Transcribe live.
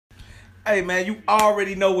Hey, man, you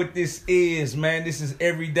already know what this is, man. This is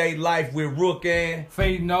Everyday Life with Rook and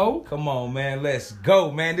Faith No. Come on, man. Let's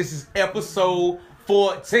go, man. This is episode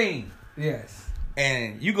 14. Yes.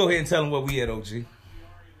 And you go ahead and tell them where we at, OG.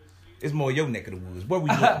 It's more your neck of the woods. Where we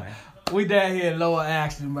look, man? We down here in Lower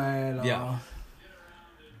Axton, man. Yeah.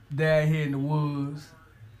 Down here in the woods.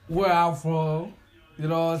 Where I'm from. You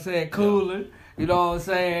know what I'm saying? Cooling. You know what I'm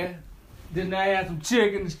saying? Then I had some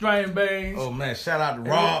chicken and string beans. Oh, man. Shout out to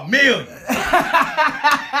Rob Mullins.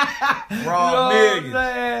 You know Rob what Mullins. I'm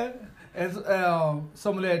saying? And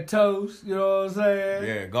some of that toast. You know what I'm saying?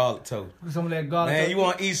 Yeah, garlic toast. Some of that garlic Man, toast. you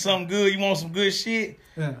want to eat something good? You want some good shit?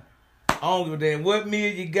 Yeah. I don't give a damn what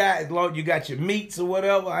meal you got, as long as you got your meats or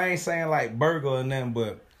whatever. I ain't saying like burger or nothing,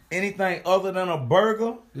 but anything other than a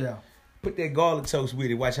burger, Yeah. put that garlic toast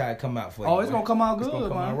with it. Watch how it come out for you. Oh, it's gonna come out good, It's gonna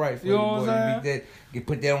come man. out right for You you, know boy. what You I'm beat that, you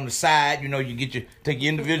put that on the side. You know, you take your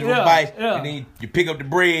individual Yeah, bites, yeah. and then you pick up the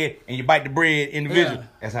bread and you bite the bread individually. Yeah.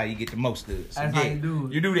 That's how you get the most of it. So, That's how you do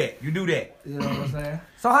it. You do that. You do that. You know what I'm saying?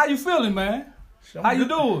 So how you feeling, man? I'm How you good.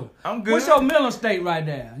 doing? I'm good. What's your mental state right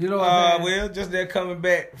now? You know what I'm saying? Well, just there coming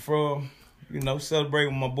back from,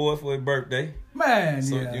 celebrating with my boy for his birthday. Man,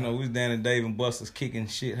 So, yeah. we was down in Dave and Buster's kicking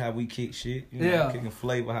shit, how we kick shit. Yeah. Kicking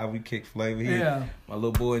flavor, how we kick flavor. Yeah. My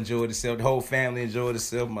little boy enjoyed himself. The whole family enjoyed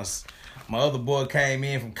itself. My other boy came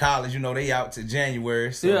in from college. They out to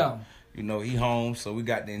January. So, Yeah. he home. So we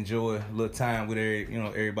got to enjoy a little time with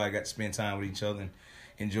everybody got to spend time with each other and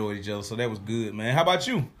enjoy each other. So that was good, man. How about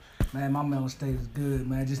you? Man, my mental state is good,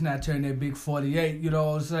 man. Just not turning that big 48, you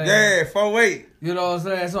know what I'm saying? Yeah, 4'8". You know what I'm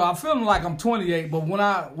saying? So I'm feeling like I'm 28, but when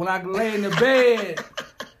I lay in the bed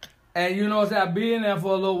and you know what I'm saying, I be in there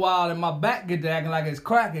for a little while and my back get to acting like it's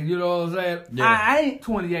cracking, you know what I'm saying? Yeah. I ain't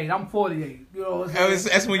 28, I'm 48. You know what I'm saying?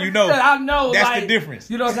 That's when you know. I know. That's like, the difference.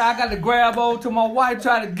 You know what I'm saying? I got to grab hold to my wife,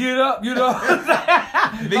 try to get up, you know what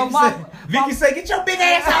I'm saying? Vicky say, get your big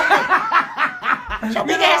ass off me. Get your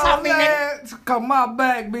big ass off me, nigga. Cause my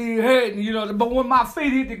back be hurting, you know. But when my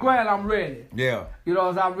feet hit the ground, I'm ready. Yeah. You know what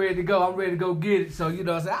I'm saying? I'm ready to go. I'm ready to go get it. So, you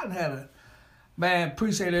know what I'm saying?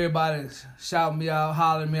 Appreciate everybody shouting me out,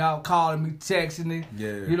 hollering me out, calling me, texting me.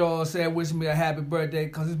 Yeah. You know what I'm saying? Wishing me a happy birthday,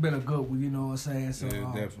 cause it's been a good one, you know what I'm saying? So, Yeah,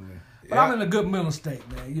 definitely. But I'm in a good mental state,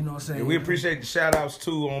 man. You know what I'm saying? Yeah, we appreciate the shout outs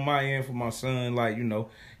too on my end for my son. Like, y'all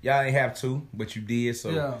ain't have to, but you did. So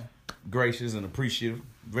Yeah. gracious and appreciative.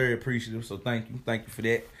 Very appreciative. So thank you. Thank you for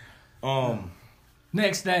that.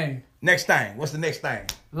 Next thing. Next thing. What's the next thing?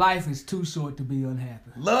 Life is too short to be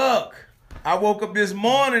unhappy. Look, I woke up this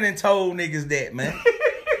morning and told niggas that, man.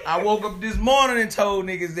 I woke up this morning and told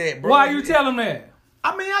niggas that, bro. Why you tell them that?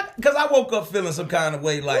 I mean, because I woke up feeling some kind of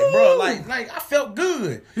way, like, bro, like I felt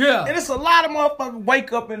good. Yeah. And it's a lot of motherfuckers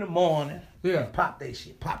wake up in the morning, Yeah. pop that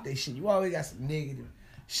shit. You always got some negative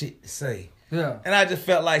shit to say. Yeah. And I just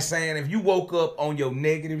felt like saying, if you woke up on your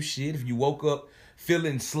negative shit, if you woke up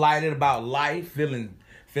feeling slighted about life, feeling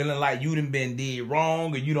like you done been did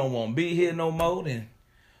wrong or you don't want to be here no more, then,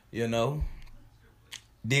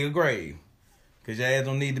 dig a grave. Because your ass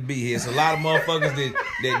don't need to be here. It's a lot of motherfuckers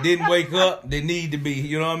that didn't wake up, that need to be,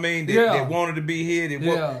 you know what I mean? That wanted to be here,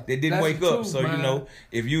 that didn't That's wake the up. truth, So, man.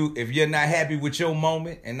 if you're not happy with your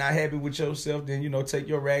moment and not happy with yourself, then, take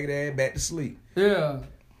your ragged ass back to sleep. Yeah.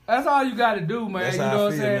 That's all you got to do, man. That's you how know I what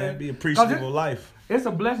I'm feel, saying? man. Be appreciative of life. It's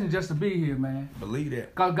a blessing just to be here, man. Believe that.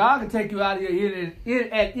 Because God can take you out of here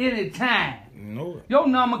at any time. You know it. Your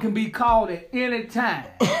number can be called at any time.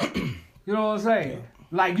 You know what I'm saying? Yeah.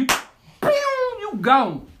 Like, you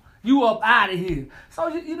gone. You up out of here. So,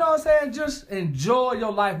 you know what I'm saying? Just enjoy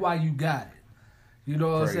your life while you got it. You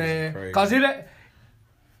know what I'm saying? Because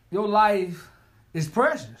your life is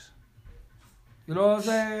precious. You know what I'm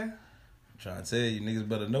saying? Trying to tell you, niggas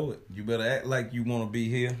better know it. You better act like you want to be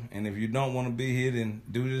here. And if you don't want to be here, then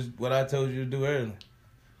do this, what I told you to do earlier.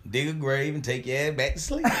 Dig a grave and take your ass back to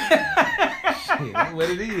sleep. Shit, that's what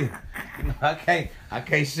it is. I can't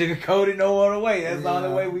sugarcoat it no other way. That's the only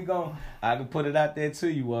way I can put it out there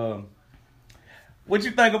to you. What you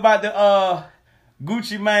think about the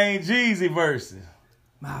Gucci Mane Jeezy verses?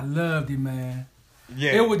 I loved it, man.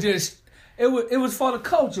 Yeah. It was just, it was for the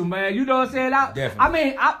culture, man. You know what I'm saying? Definitely. I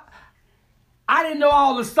mean, I didn't know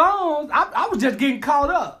all the songs. I was just getting caught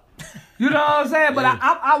up. You know what I'm saying? But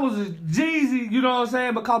I was a Jeezy, you know what I'm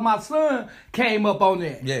saying? Because my son came up on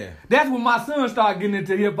that. Yeah. That's when my son started getting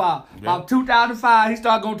into hip-hop. About 2005, he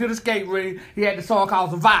started going to the skate ring. He had the song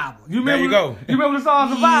called Survival. You remember? There you go. You remember the song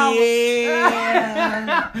Survival?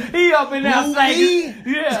 Yeah. He up in there singing.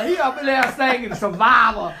 Yeah, he up in there singing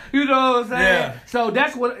Survival. You know what I'm saying? Yeah. So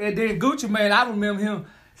that's what, and then Gucci Mane, I remember him.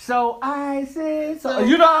 So I said so.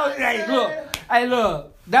 You know, hey, look.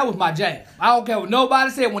 That was my jam. I don't care what nobody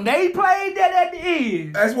said. When they played that at the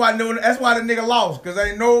end. That's why the nigga lost. Because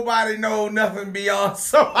ain't nobody know nothing beyond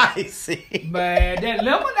so icy. Man, that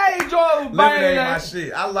Lemonade joint was Lemonade my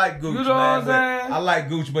shit. I like Gucci, you know man. What I'm saying? I like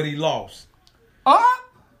Gucci, but he lost.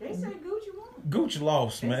 They said Gucci won. Gucci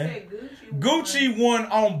lost, man. They said Gucci won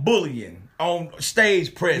on bullying. On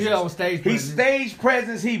stage presence. Yeah, on stage presence. He stage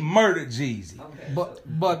presence, he murdered Jeezy. Okay.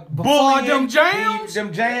 But before them jams?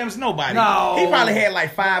 Nobody. No. He probably had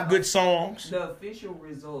like 5 good songs. The official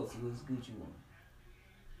results was Gucci won.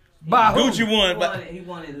 By who? Gucci won, but he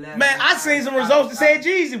won 11. man, I seen some results that said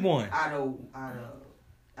Jeezy won.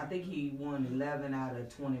 I think he won 11 out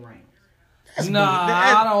of 20 rounds.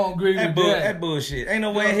 I don't agree with that. That bullshit. Ain't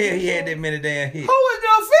no way in hell he had that many damn hits. Who is the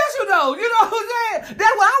official though? You know what I'm saying?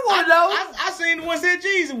 That's what I want to know. I seen the one that said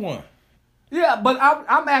Jeezy won. Yeah, but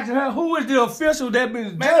I'm asking her, who is the official that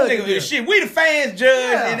been judged? Shit, we the fans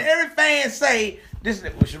judge, and every fan say this.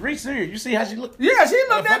 Was Sharice serious? You see how she look? Yeah, she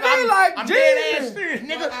looked at me like I'm Jeezy. dead ass serious,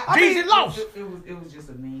 nigga. Jeezy lost. It was just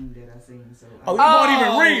a meme that I seen. So you weren't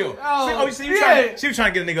even real. Oh, she was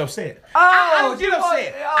trying to get a nigga upset. I don't get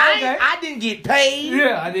upset. I didn't get paid.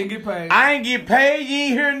 Yeah, I didn't get paid. I ain't get paid. You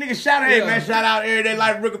ain't hear a nigga shout out. Hey, man, shout out Everyday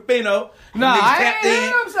Life Rickafino. Nah, I ain't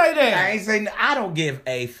hear him say that. I ain't saying. I don't give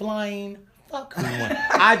a flying fuck who won.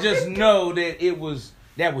 I just know that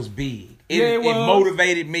that was big. It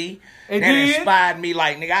motivated me. It inspired me.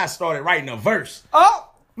 Like, nigga, I started writing a verse. Oh.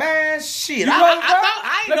 Man, shit.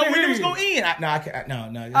 I didn't know when it was going to end. No.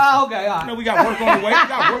 Oh, okay, all right. You know, we got work on the way.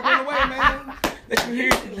 Man. Let you hear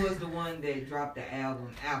it. He was the one that dropped the album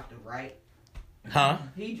after, right? Huh?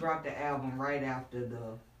 He dropped the album right after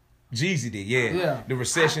the... Jeezy did, yeah. The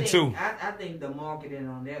recession, too. I think the marketing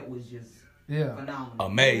on that was just phenomenal.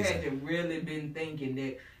 Amazing. You had to really been thinking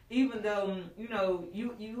that even though, you know,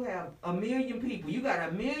 you have 1 million people, you got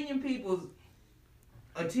 1 million people's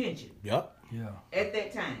attention. Yep. Yeah. At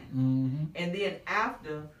that time. Mm-hmm. And then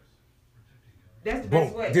after, that's the boom.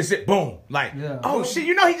 best way. This it, boom. Like, oh shit,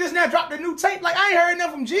 you know he just now dropped a new tape. Like, I ain't heard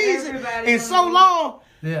enough from Jeezy in so long.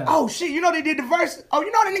 Yeah. Oh shit, you know they did the verse. Oh,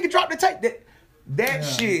 you know that nigga dropped the tape. That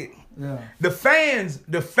shit. Yeah. The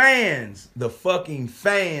fucking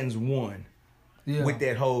fans won with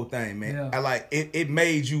that whole thing, man. Yeah. I like it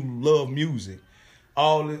made you love music.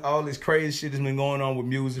 All this crazy shit has been going on with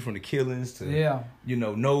music, from the killings to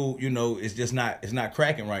it's just not, it's not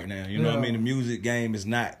cracking right now. You know what I mean? The music game is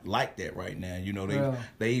not like that right now. You know,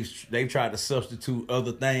 they've tried to substitute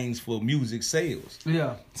other things for music sales.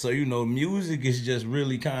 Yeah. So music is just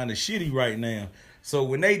really kind of shitty right now. So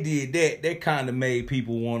when they did that kind of made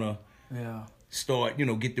people wanna start,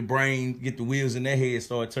 get the wheels in their head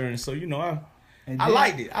start turning. So I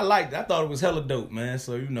liked it. I thought it was hella dope, man.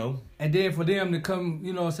 So, And then for them to come,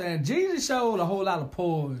 Jeezy showed a whole lot of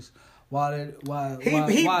poise while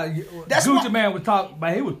Gucci Man was talking,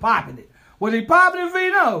 but he was popping it. Was he popping it,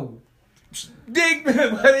 Vino? Dig,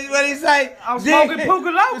 what he say? I'm smoking Puka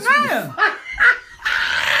Low now.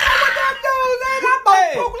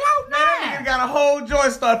 That nigga got a whole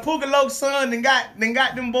joint start. Puka Loke's son and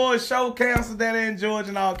got them boys show canceled down there in Georgia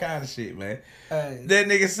and all kind of shit, man. Hey. That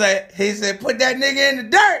nigga said, put that nigga in the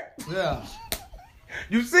dirt. Yeah.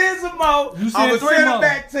 You send some more. I'm gonna send it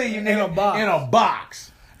back to you, nigga, in a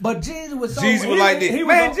box. But Jeezy was so Jeezy was like this.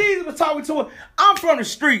 Jeezy was talking to her. I'm from the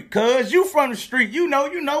street, cuz. You from the street. You know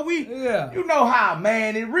how a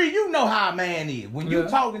man is. You know how a man is. When you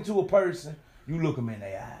talking to a person, you look them in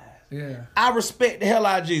their eyes. Yeah. I respect the hell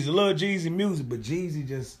out of Jeezy. Love Jeezy music, but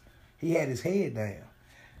Jeezy he had his head down.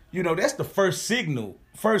 That's the first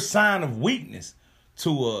sign of weakness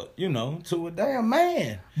to a damn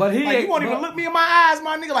man. But you won't even look me in my eyes,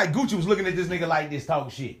 my nigga. Like Gucci was looking at this nigga like this, talking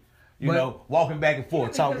shit. Walking back and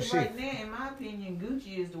forth, talking shit. Right now, in my opinion,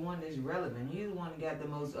 Gucci is the one that's relevant. He's the one that got the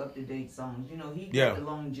most up-to-date songs. He got the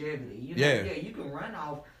longevity. You can run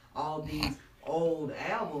off all these old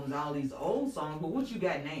albums, all these old songs, but what you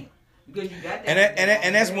got now? Because you got that.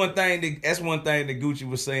 And that's one thing that Gucci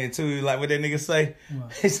was saying too. Like what that nigga say.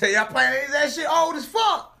 What? He said, y'all playing that shit old as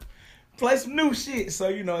fuck. Play some new shit.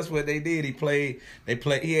 So that's what they did. He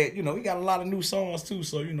had, he got a lot of new songs too.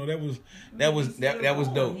 So that was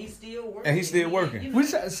dope. He's still working. And he's still working. We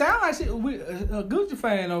sound like a Gucci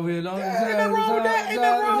fan over here, don't we? Ain't nothing wrong with that. Ain't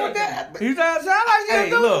nothing wrong with that. He sound like a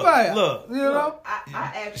Gucci fan. Look.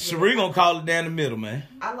 I actually, Cherie gonna call it down the middle, man.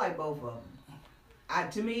 I like both of them.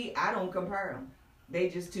 To me, I don't compare them. They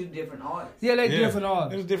just two different artists. Yeah, they different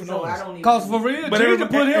artists. There's different artists. Because for real, but Jeezy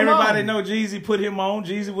put him on. Everybody know Jeezy put him on.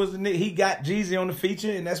 Jeezy was he got Jeezy on the feature,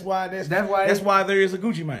 and that's why there is a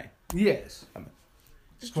Gucci Man. Yes.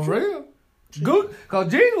 For real. Good. Because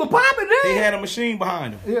Jeezy was popping then. He had a machine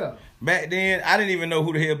behind him. Yeah. Back then, I didn't even know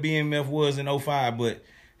who the hell BMF was in 05, but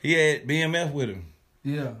he had BMF with him.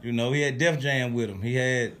 Yeah. You know, he had Def Jam with him. He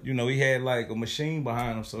had like a machine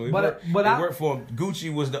behind him. So it worked for him.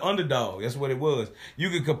 Gucci was the underdog. That's what it was. You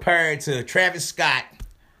could compare it to Travis Scott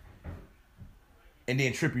and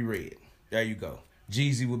then Trippie Redd. There you go.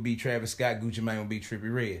 Jeezy would be Travis Scott. Gucci Mane would be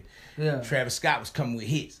Trippie Redd. Yeah. Travis Scott was coming with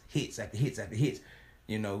hits after hits after hits.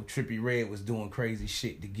 You know, Trippie Redd was doing crazy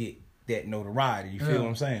shit to get that notoriety. You feel what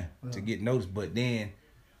I'm saying? Yeah. To get noticed. But then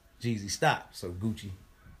Jeezy stopped. So Gucci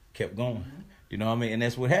kept going. Mm-hmm. You know what I mean? And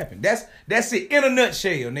that's what happened. That's it in a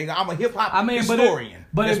nutshell, nigga. I'm a hip hop historian.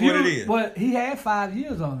 That's what it is. But he had 5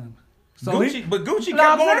 years on him. So Gucci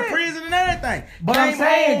kept going to prison and everything. But I'm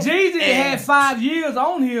saying Jeezy had 5 years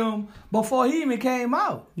on him before he even came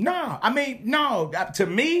out. No. To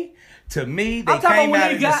me, they came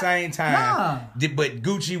out at the same time. Nah. But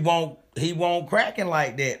Gucci won't cracking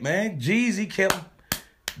like that, man. Jeezy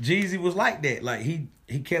was like that. Like he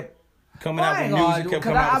kept coming out with music, kept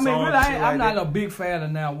coming out with songs. I'm not a big fan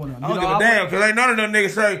of Now Winner. I don't give a damn, because ain't none of them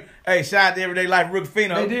niggas say, hey, shout out to Everyday Life, Rookie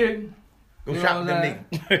Pheno. They did. Go shop them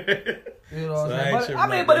niggas. You know what I'm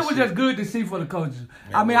saying? But it was just good to see for the coaches.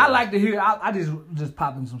 I like to hear. I just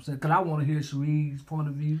popping some shit because I want to hear Cherie's point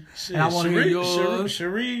of view, and I want to hear yours.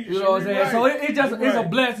 Cherie, you know what I'm saying? Right. So it's a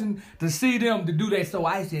blessing to see them to do that so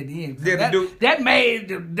icy at the end. That made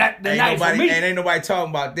the night for me. And ain't nobody talking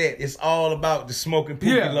about that. It's all about the smoking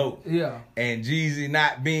Pookie Loc. Yeah. And Jeezy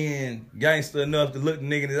not being gangster enough to look the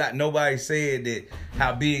nigga in the eye. Nobody said that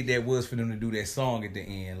how big that was for them to do that song at the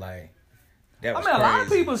end. Like. That was a lot of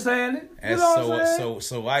people saying it. You know what I'm saying?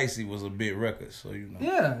 So Icy was a big record, so you know.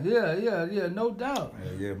 Yeah, no doubt.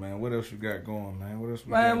 Yeah, man. What else you got going, man?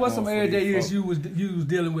 What's some everyday issues you was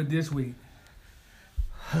dealing with this week?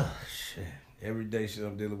 Shit. Everyday shit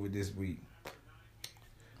I'm dealing with this week.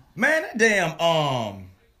 Man, that damn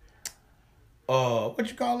what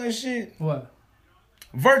you call that shit? What?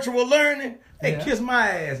 Virtual learning. Hey, kiss my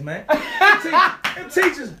ass, man. Them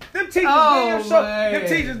teachers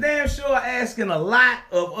damn sure are asking a lot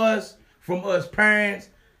of us from us parents.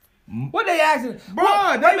 What they asking? Bro,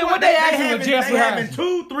 what they asking with Jeffrey having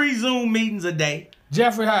 2-3 Zoom meetings a day.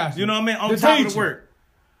 Jeffrey Harrison. You know what I mean? On top of the work.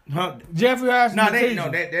 Huh? Jeffrey Harrison. That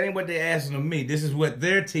ain't what they asking of me. This is what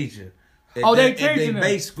their teacher. They teaching them.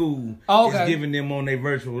 Base school is giving them on their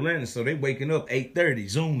virtual learning. So they waking up 8:30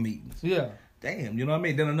 Zoom meetings. Yeah. Damn, you know what I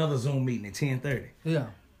mean? Then another Zoom meeting at 10:30. Yeah.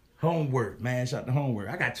 Homework, man. Shout out to homework.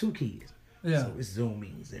 I got 2 kids. Yeah. So it's Zoom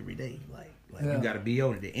meetings every day. Like you got to be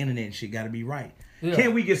on it. The internet and shit got to be right. Yeah.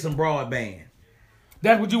 Can we get some broadband?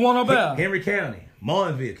 That's what you want about? Henry County,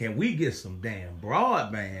 Martinville. Can we get some damn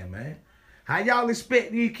broadband, man? How y'all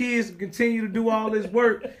expect these kids to continue to do all this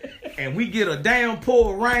work and we get a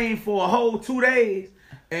downpour of rain for a whole 2 days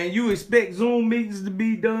and you expect Zoom meetings to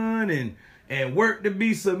be done and work to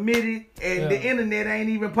be submitted, and the internet ain't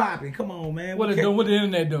even popping. Come on, man. What the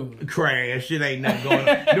internet do? Crash. Shit ain't nothing going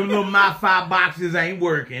on. Them little MiFi boxes ain't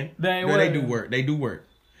working. They do work. They do work.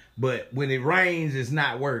 But when it rains, it's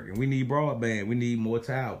not working. We need broadband. We need more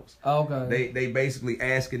towers. Okay. They basically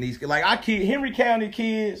asking these, like our kids, Henry County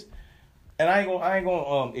kids, and I ain't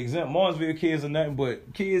gonna exempt Martinsville kids or nothing,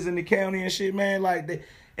 but kids in the county and shit, man, like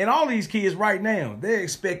and all these kids right now, they're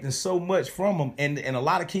expecting so much from them, and a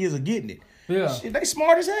lot of kids are getting it. Yeah. Shit, they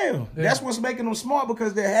smart as hell. Yeah. That's what's making them smart,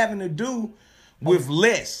 because they're having to do with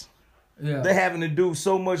less. Yeah. They're having to do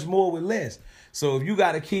so much more with less. So if you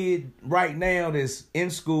got a kid right now that's in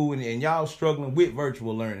school and y'all struggling with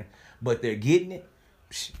virtual learning, but they're getting it,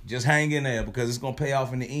 just hang in there, because it's going to pay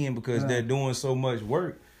off in the end, because they're doing so much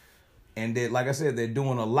work. And like I said, they're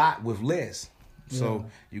doing a lot with less. So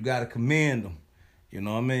you got to commend them. You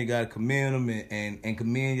know what I mean? You got to commend them and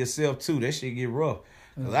commend yourself too. That shit get rough.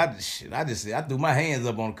 Cause I threw my hands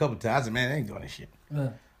up on a couple times. I said, man, I ain't doing this shit. Yeah.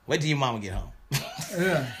 Wait till your mama get home.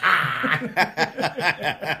 Yeah.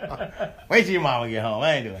 Wait till your mama get home.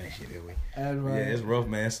 I ain't doing that shit this week. That's right. Yeah, it's rough,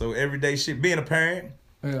 man. So everyday shit, being a parent.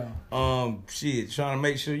 Yeah. Trying to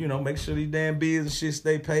make sure these damn bills and shit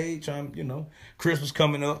stay paid. Christmas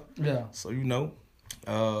coming up. Yeah. So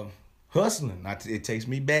hustling. It takes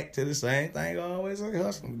me back to the same thing I always say,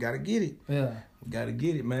 hustling. We gotta get it. Yeah. We gotta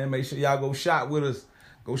get it, man. Make sure y'all go shop with us.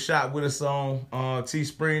 Go shop with us on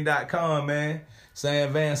teespring.com, man.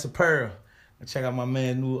 Sam Vance Apparel. And check out my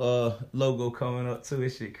man new logo coming up too.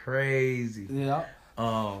 This shit crazy. Yeah.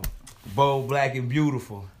 Bold, black, and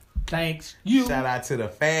beautiful. Thanks. Shout out to the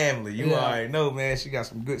family. You already know, man. She got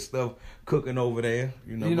some good stuff cooking over there.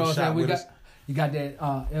 You know what I'm saying? You got that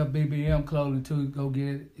LBBM clothing too. Go get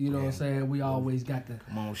it. You know what I'm saying? We always got the.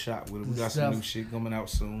 Come on, shop with it. We got some new shit coming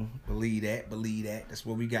out soon. Believe that. That's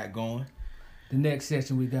what we got going. The next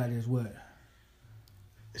session we got is what?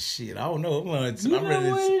 Shit, I don't know. I'm ready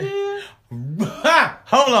to...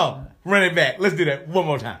 Hold on. Run it back. Let's do that one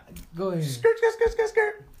more time. Go ahead. Skirt.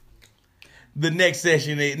 The next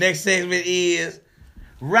segment is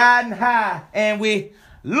riding high and we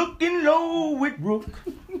looking low with Rook.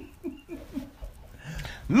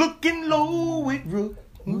 Looking low with Rook.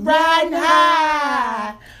 Riding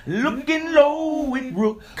high. Looking low with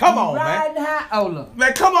Rook. Come on, riding man. High. Oh, look.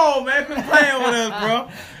 Man, come on, man. Quit playing with us, bro.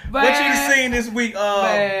 What you seen this week?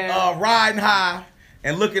 Riding high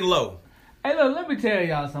and looking low. Hey, look, let me tell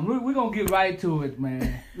y'all something. We're going to get right to it,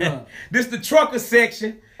 man. Look. This the trucker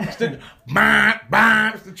section. It's the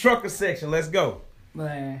it's the trucker section. Let's go.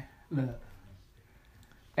 Man, look.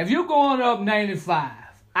 If you're going up 95,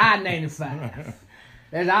 I-95.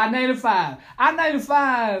 That's I-95.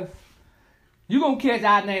 I-95, you're going to catch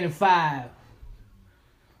I-95.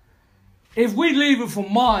 If we leave it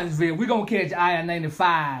from Martinsville, we're going to catch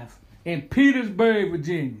I-95 in Petersburg,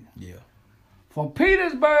 Virginia. Yeah. From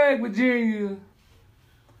Petersburg, Virginia,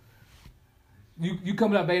 you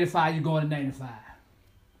coming up 85, you going to 95.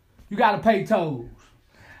 You got to pay tolls.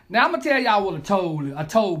 Now, I'm going to tell y'all what a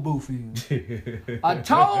toll booth is. A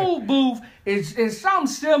toll booth is something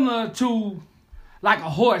similar to like a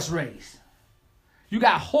horse race. You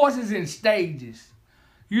got horses in stages.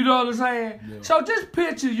 You know what I'm saying? Yeah. So just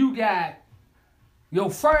picture you got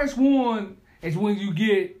your first one is when you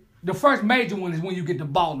get, the first major one is when you get to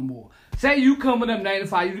Baltimore. Say you coming up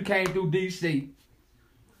 95, you came through D.C.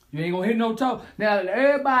 You ain't going to hit no toll. Now,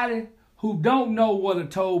 everybody who don't know what a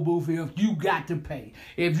toll booth is, you got to pay.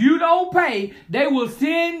 If you don't pay, they will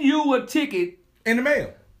send you a ticket. In the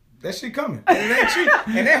mail. That shit coming. And it ain't cheap.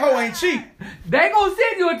 And that hoe ain't cheap. They gonna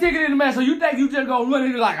send you a ticket in the mail, so you think you just gonna run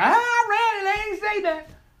in like, I read it, they ain't say that.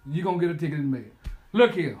 You gonna get a ticket in the mail.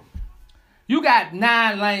 Look here. You got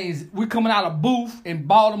 9 lanes. We coming out of Booth in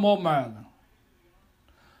Baltimore, Maryland.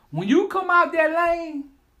 When you come out that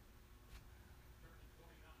lane,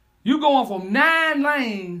 you going from 9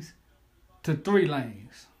 lanes to 3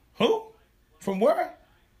 lanes. Who? From where?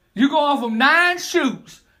 You going from 9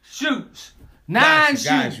 shoots. 9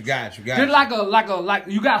 shoots. Got you. Just like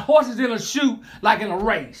you got horses in a chute, like in a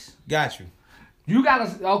race. Got you. You gotta,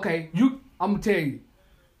 I'm gonna tell you.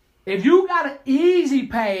 If you got an easy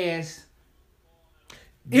pass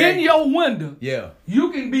in your window, yeah,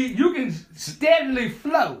 you can steadily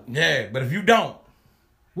flow. Yeah, but if you don't.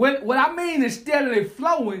 What I mean is steadily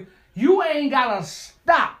flowing, you ain't gotta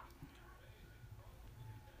stop.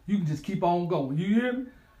 You can just keep on going. You hear me?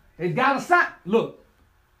 It's got a sign.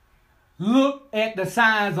 Look at the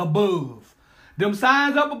signs above. Them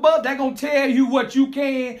signs up above, they're gonna tell you what you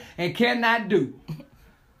can and cannot do.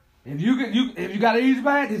 If you got an easy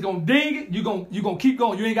pass, it's gonna ding it. You gonna keep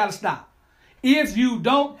going. You ain't gotta stop. If you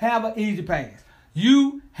don't have an easy pass,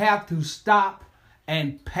 you have to stop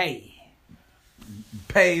and pay.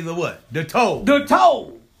 Pay the what? The toll. The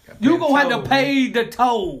toll. You gonna have to pay the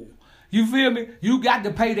toll. You feel me? You got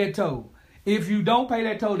to pay that toll. If you don't pay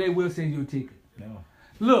that toll, they will send you a ticket. No.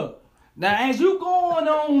 Look. Now, as you going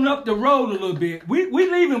on up the road a little bit, we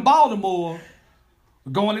leaving Baltimore,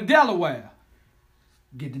 going to Delaware.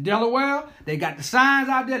 Get to Delaware, they got the signs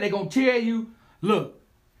out there. They gonna tell you, look,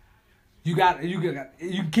 you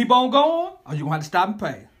can keep on going, or you gonna have to stop and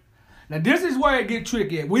pay. Now, this is where it get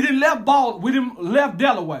tricky. We didn't left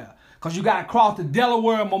Delaware, cause you gotta cross the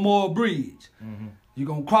Delaware Memorial Bridge. Mm-hmm. You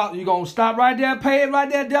gonna stop right there, pay it right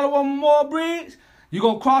there, Delaware Memorial Bridge. You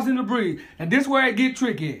gonna cross in the bridge, and this is where it get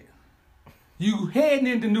tricky. You heading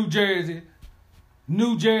into New Jersey.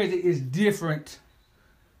 New Jersey is different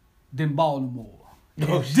than Baltimore.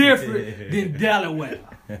 It's different than Delaware.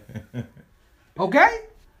 Okay?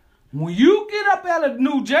 When you get up out of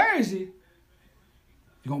New Jersey,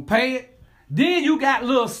 you're going to pay it. Then you got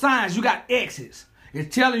little signs. You got exits.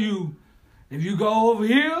 It's telling you, if you go over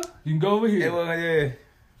here, you can go over here. Yeah.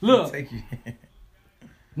 Look,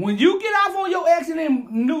 when you get off on your exit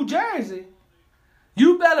in New Jersey,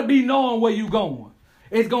 you better be knowing where you going.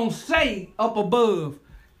 It's going to say up above,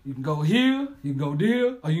 you can go here, you can go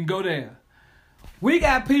there, or you can go there. We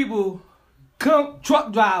got people,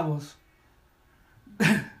 truck drivers.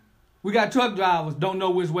 We got truck drivers don't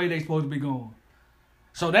know which way they supposed to be going.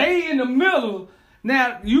 So they in the middle.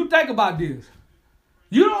 Now, you think about this.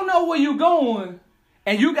 You don't know where you going,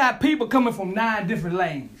 and you got people coming from 9 different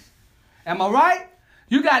lanes. Am I right?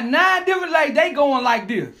 You got 9 different lanes. They going like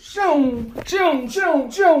this. Shoom, shoom,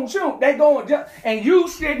 shoom, shoom, shoom. They going just, and you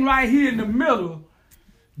sitting right here in the middle,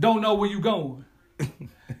 don't know where you going.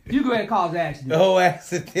 You go ahead and cause an accident. The whole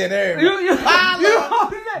accident there. You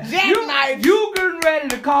getting ready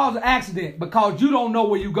to cause an accident because you don't know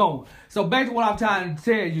where you're going. So basically what I'm trying to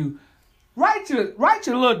tell you, write your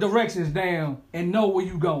little directions down and know where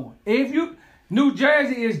you're going. New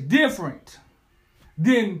Jersey is different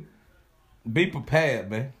than... Be prepared,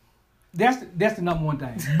 man. That's the number one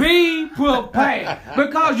thing. Be prepared.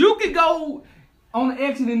 Because you can go on the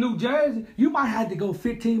exit in New Jersey, you might have to go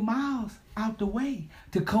 15 miles out the way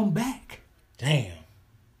to come back. Damn.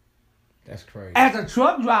 That's crazy. As a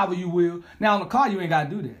truck driver, you will. Now, on the car, you ain't got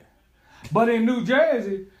to do that. But in New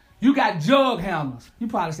Jersey, you got jug handlers. You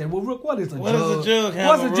probably say, well, Rook, what is a jug? What is a jug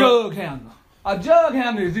handler? What's a jug handler? A jug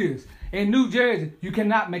handler is this. In New Jersey, you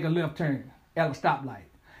cannot make a left turn at a stoplight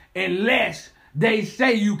unless they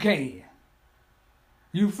say you can.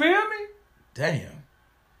 You feel me? Damn.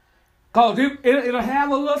 Because it'll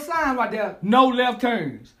have a little sign right there, no left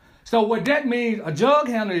turns. So what that means, a jug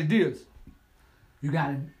handler is this. You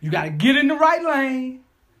gotta get in the right lane,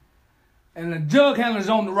 and the jug handler is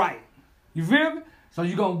on the right. You feel me? So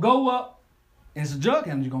you're going to go up, and it's a jug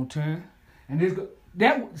handler you're going to turn, and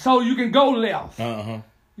so you can go left. Uh-huh.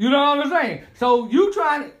 You know what I'm saying? So you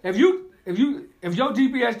trying, if your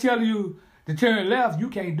GPS telling you to turn left, you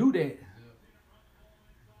can't do that.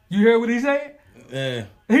 You hear what he said? Yeah.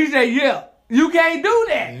 He said, yeah, you can't do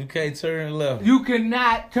that. You can't turn left. You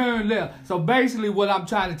cannot turn left. So basically what I'm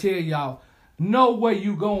trying to tell y'all, know where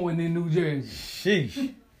you going in New Jersey.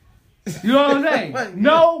 Sheesh. You know what I'm saying?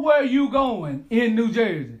 Know where you going in New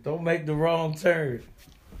Jersey. Don't make the wrong turn.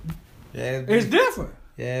 Yeah, it's different.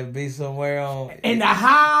 Yeah, be somewhere on. And the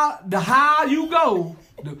higher you go,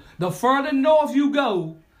 the further north you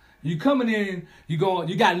go, you coming in, you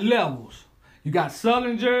got levels. You got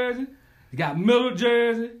Southern Jersey, you got Middle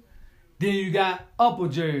Jersey, then you got Upper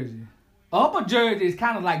Jersey. Upper Jersey is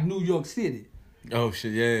kind of like New York City. Oh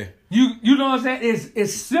shit, yeah. You know what I'm saying?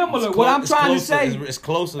 It's similar. What I'm trying to say, it's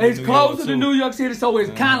closer. It's closer to New York City, so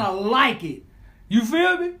it's kind of like it. You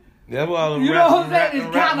feel me? That's what all the you know what I'm saying?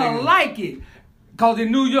 It's kind of like it. Cause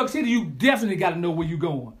in New York City, you definitely got to know where you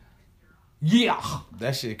going. Yeah.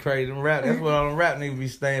 That shit crazy. That's what all them rap niggas be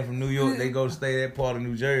staying from New York. They go stay that part of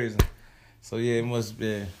New Jersey. So yeah, it must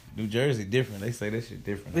be New Jersey different. They say that shit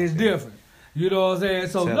different. It's different. You know what I'm saying?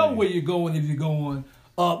 So know where you're going if you're going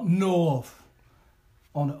up north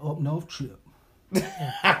on the up north trip. You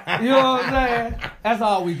know what I'm saying? That's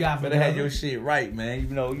all we got for that. Better have your shit right, man.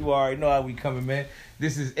 You already know how we coming, man.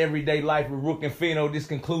 This is Everyday Life with Rook and Fino. This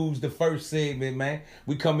concludes the first segment, man.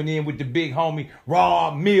 We coming in with the big homie,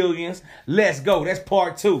 Rob Mullins. Let's go. That's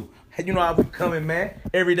part 2. You know how we coming, man.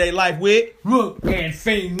 Everyday Life with Rook and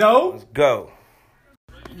Fino. Let's go.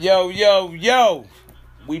 Yo.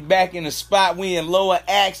 We back in the spot. We in Lower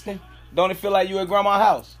Axton. Don't it feel like you at grandma's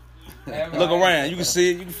house? Look around. You can see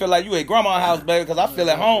it. You can feel like you at grandma's house, baby, because I feel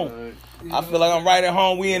at home. I feel like I'm right at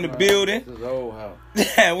home. We in the building. This is old house.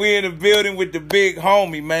 We in the building with the big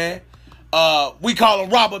homie, man. We call him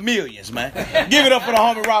Robert Millions, man. Give it up for the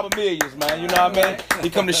homie Robert Millions, man. You know what I mean? He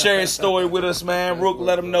come to share his story with us, man. Rook,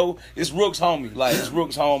 let him know it's Rook's homie. Like, it's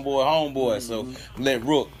Rook's homeboy. So let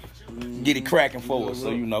Rook get it cracking for us, so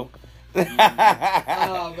you know.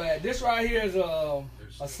 Oh, man. This right here is a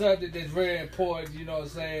subject that's very important, you know what I'm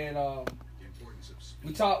saying?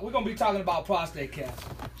 We're going to be talking about prostate cancer.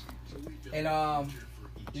 And,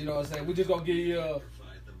 you know what I'm saying? We're just going to give you a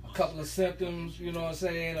couple of symptoms, you know what I'm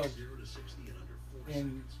saying?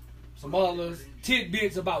 And some other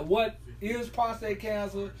tidbits about what is prostate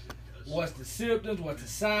cancer, what's the symptoms, what's the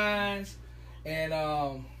signs, and,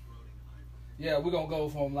 yeah, we're going to go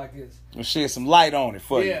for them like this. We'll shed some light on it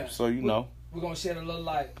for you, so you know. We're going to shed a little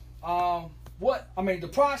light. The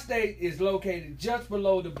prostate is located just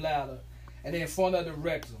below the bladder and in front of the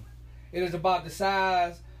rectum. It is about the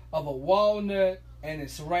size of a walnut and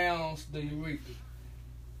it surrounds the urethra.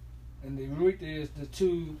 And the urethra is the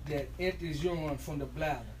tube that empties urine from the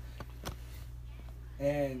bladder.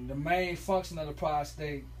 And the main function of the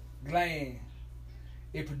prostate gland,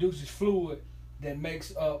 it produces fluid that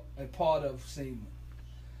makes up a part of semen.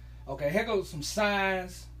 Okay, here goes some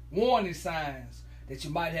signs, warning signs that you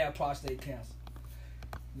might have prostate cancer.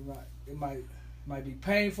 It might be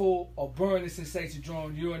painful or burning sensation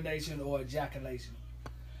during urination or ejaculation.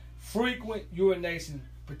 Frequent urination,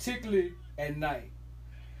 particularly at night.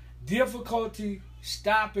 Difficulty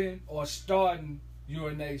stopping or starting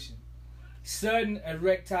urination. Sudden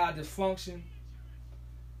erectile dysfunction.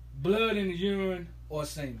 Blood in the urine or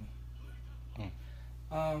semen.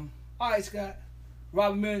 All right, Scott.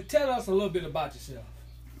 Robert Mullins, tell us a little bit about yourself.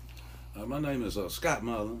 My name is Scott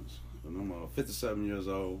Mullins, and I'm 57 years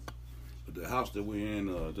old. the house that we're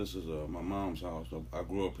in, this is my mom's house. I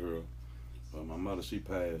grew up here. My mother, she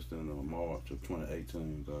passed in March of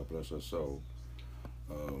 2018. God bless her soul.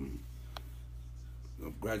 I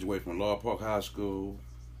graduated from Law Park High School.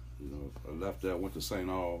 I left there, went to St.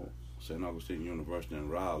 Augustine University in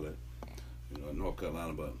Raleigh, North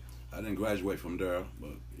Carolina. But I didn't graduate from there.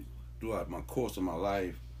 But throughout my course of my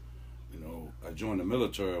life, I joined the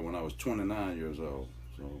military when I was 29 years old.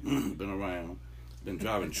 So been around, been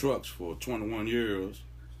driving trucks for 21 years.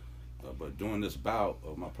 But during this bout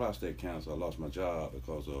of my prostate cancer, I lost my job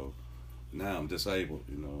because of now I'm disabled.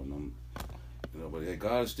 And but hey,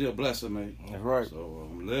 God is still blessing me. That's right. So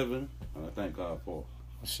I'm living, and I thank God for it.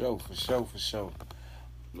 For sure.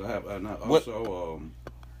 I have also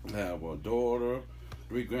have a daughter,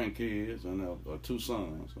 3 grandkids, and 2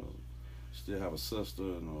 sons. So still have a sister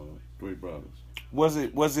and 3 brothers. Was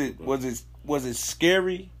it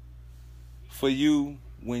scary for you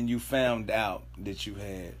when you found out that you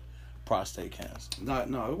had prostate cancer?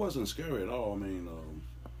 No, it wasn't scary at all. I mean,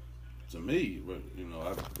 to me,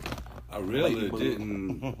 I really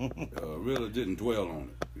didn't dwell on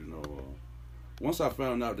it. Once I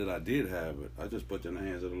found out that I did have it, I just put it in the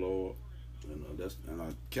hands of the Lord, and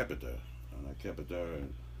I kept it there.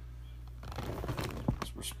 And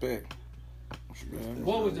It's respect.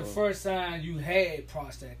 What was the first sign you had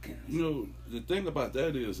prostate cancer? The thing about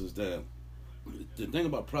that is that the thing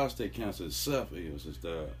about prostate cancer itself is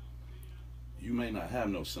that you may not have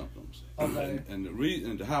no symptoms. Okay. And the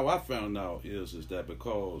reason, how I found out is that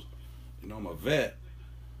because, I'm a vet,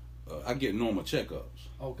 I get normal checkups.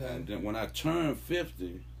 Okay. And then when I turned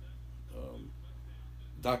 50,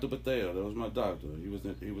 Dr. Bethel, that was my doctor. He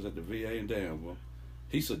was at the VA in Danville.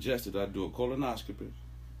 He suggested I do a colonoscopy,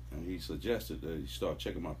 and he suggested that he start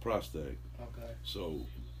checking my prostate. Okay. So,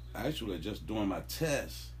 actually, just doing my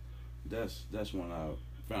test, that's when I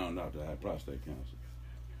found out that I had prostate cancer.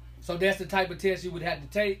 So that's the type of test you would have to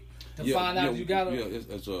take to find out you got it?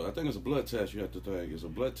 Yeah, I think it's a blood test you have to take. It's a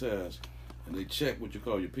blood test, and they check what you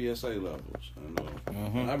call your PSA levels.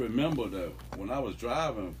 And I remember that when I was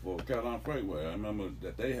driving for Carolina Freeway, I remember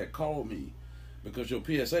that they had called me because your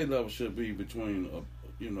PSA level should be between,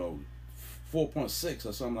 4.6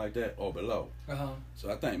 or something like that or below.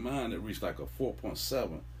 So I think mine had reached like a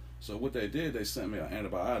 4.7. So what they did, they sent me an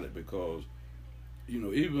antibiotic because,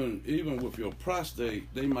 even with your prostate,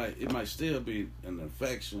 it might still be an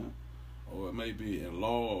infection, or it may be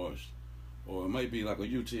enlarged, or it may be like a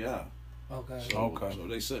UTI. Okay. So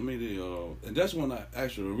they sent me and that's when I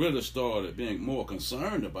actually really started being more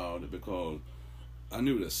concerned about it because I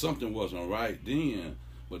knew that something wasn't right then,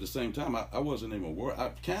 but at the same time, I wasn't even worried.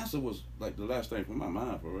 Cancer was like the last thing from my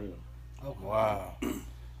mind, for real. Okay. Wow.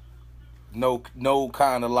 No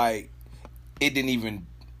kind of like, it didn't even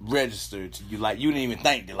register to you. Like, you didn't even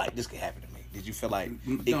think that, like, this could happen to me. Did you feel like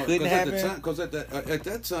it couldn't happen? Because at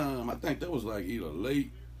that time, I think that was like either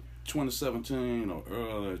late 2017 or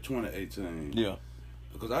early 2018. Yeah.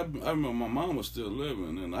 Because I remember my mom was still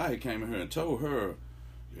living, and I came in here and told her,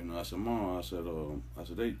 I said, Mom, I said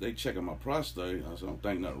they checking my prostate. I said, I don't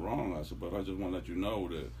think nothing wrong. I said, but I just want to let you know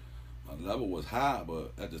that my level was high,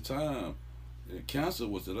 but at the time, cancer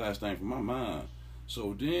was the last thing from my mind.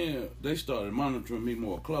 So then they started monitoring me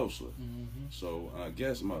more closely. So I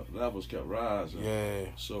guess my levels kept rising. Yeah.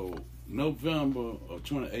 So November of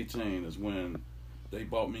 2018 is when they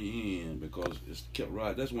brought me in because it kept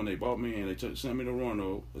rising. That's when they brought me in. They sent me to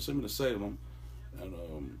Roanoke, they sent me to Salem,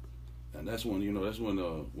 and that's when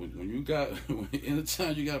when you got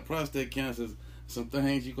anytime you got prostate cancer, some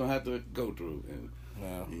things you're gonna have to go through,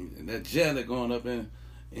 and that jelly going up in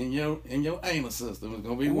your anal system is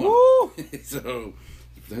gonna be one. So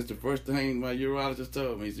that's the first thing my urologist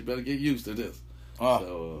told me. You better get used to this.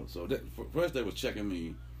 So first they was checking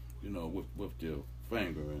me, with your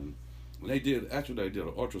finger, and they did an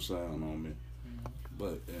ultrasound on me,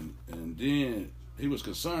 but and then he was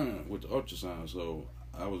concerned with the ultrasound. So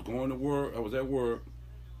I was going to work. I was at work,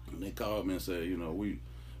 and they called me and said, we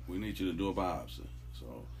need you to do a biopsy.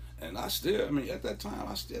 So, and at that time,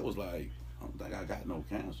 I still was like, I don't think I got no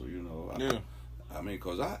cancer,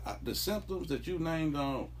 because the symptoms that you named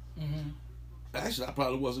on, actually, I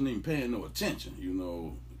probably wasn't even paying no attention,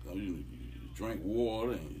 you drink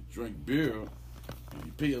water and you drink beer, and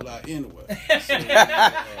you pee a lot anyway. So,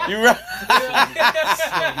 You're right.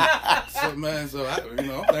 So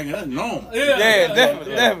I'm thinking that's normal. Yeah,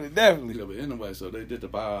 definitely. But anyway, so they did the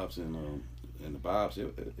biopsy, and the biopsy,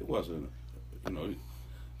 it wasn't,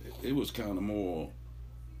 it was kind of more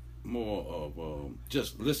of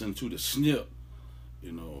just listening to the snip. They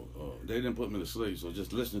didn't put me to sleep, so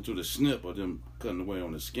just listening to the snip of them cutting away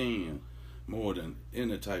on the skin more than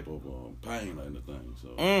any type of pain or anything.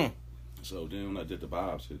 So then when I did the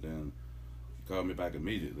biopsy, then he called me back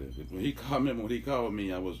immediately. When he called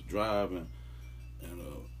me, I was driving, and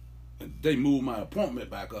they moved my appointment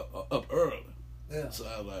back up early. Yeah. So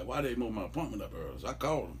I was like, why they move my appointment up early? So I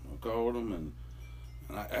called him, and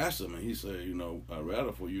I asked him, and he said, I'd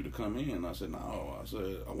rather for you to come in. I said, no. I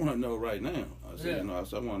said, I want to know right now. I said, I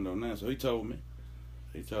want to know now. So he told me,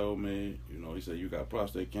 he said, you got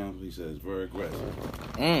prostate cancer. He said, it's very aggressive.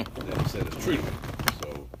 And then he said, it's treatable.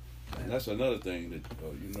 So that's another thing that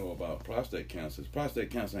you know about prostate cancer. Prostate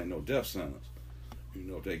cancer ain't no death sentence.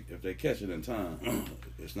 If they catch it in time,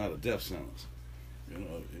 it's not a death sentence. If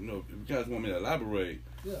you guys want me to elaborate,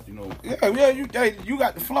 you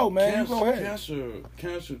got the flow, man. Cancer, you go ahead.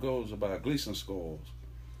 Cancer goes by Gleason scores.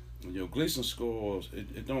 Gleason scores,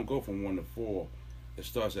 it don't go from 1 to 4. It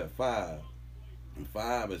starts at 5. And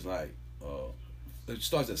 5 is like, it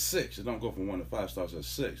starts at 6. It don't go from 1 to 5, it starts at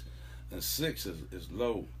 6. And 6 is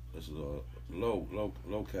low. It's a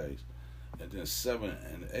low case. And then 7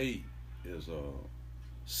 and 8 is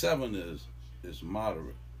 7 is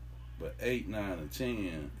moderate. But 8, 9, and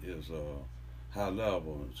 10 is high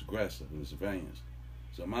level, it's aggressive, and it's advanced.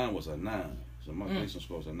 So mine was a 9. So my Gleason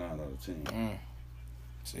score was a 9 out of 10.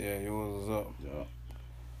 So yeah, yours was up. Yeah.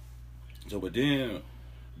 So but then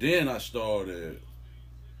I started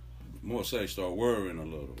worrying a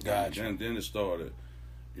little. Gotcha. And then it started,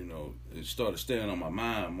 it started staying on my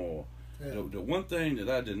mind more. Yeah. The one thing that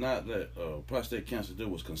I did not let prostate cancer do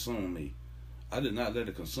was consume me. I did not let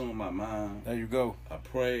it consume my mind. There you go. I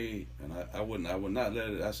prayed, and I would not let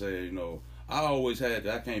it. I said, I always had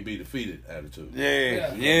the I can't be defeated attitude.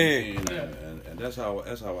 Yeah. And that's how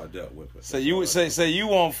I dealt with it. So you would say you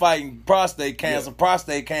weren't fighting prostate cancer. Yeah.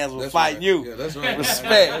 Prostate cancer was fighting right. you. Yeah, that's right.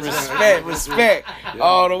 Respect. Yeah.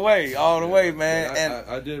 All the way, man. Yeah, and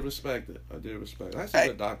I did respect it. I see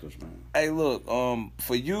the doctors, man. Hey, look,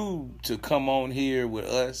 for you to come on here with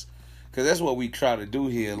us, because that's what we try to do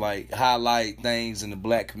here, like highlight things in the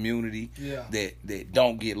black community that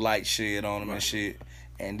don't get light shed on them and shit.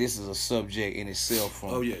 And this is a subject in itself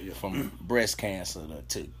from breast cancer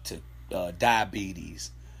to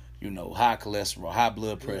diabetes, high cholesterol, high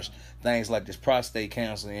blood pressure, things like this, prostate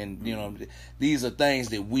cancer. And, these are things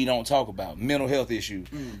that we don't talk about, mental health issues.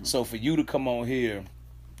 Mm-hmm. So for you to come on here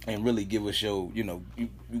and really give us your, you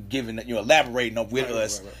elaborating with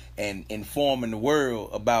us and informing the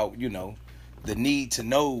world about, the need to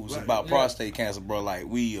knows about prostate cancer, bro. Like,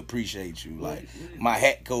 we appreciate you. Like, my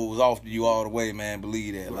hat goes off to you all the way, man.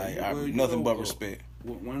 Believe that. Like, nothing but respect.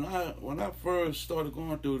 When I first started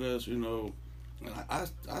going through this, I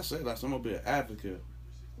said I'm gonna be an advocate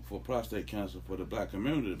for prostate cancer for the black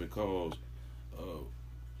community because a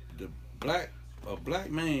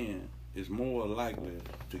black man is more likely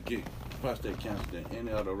to get prostate cancer than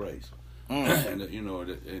any other race. And it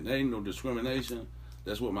ain't no discrimination.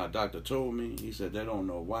 That's what my doctor told me. He said they don't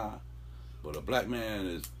know why, but a black man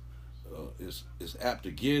is apt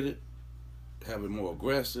to get it, have it more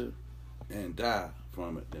aggressive, and die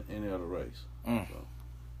from it than any other race. So.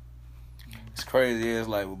 It's crazy. It's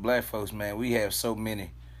like with black folks, man, we have so many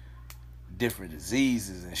different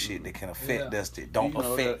diseases and shit that can affect us that don't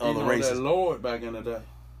affect other races. That Lord back in the day.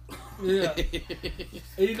 Yeah.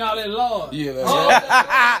 Eating all that Lord. Yeah, that's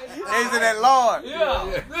right. Isn't that Lord?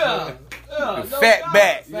 Yeah. Fat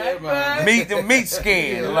back. Meat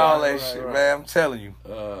skin and all that shit, man. I'm telling you.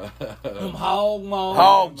 Them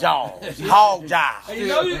hog jaws. Hog jaws. They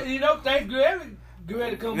get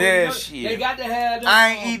ready to come shit. They got to have them, I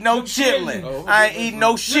ain't eating no chitlin. I ain't eating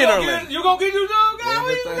no shitterlin. You gonna get you some guy?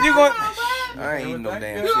 You gonna? I ain't eating no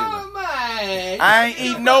damn chitlin. I ain't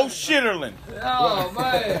eating no shitterlin. Oh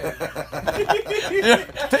man.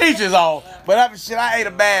 Teachers off. But I ate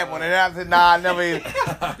a bad one and I said, nah, I never ate it.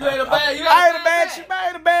 You ate a bad I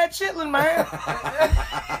ate a bad chitlin, man.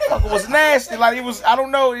 It was nasty. Like it was, I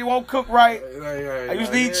don't know, it won't cook right. I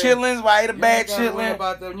used to eat chitlins, but I ate a bad chitlin.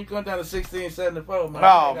 About that when you come down to 1674, man.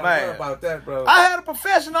 Oh man. About that, bro. I had a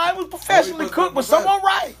professional. I was professionally cooked, but someone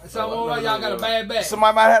right. Someone right, y'all got a bad back.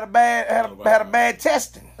 Somebody might have had a bad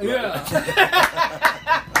testing. Yeah.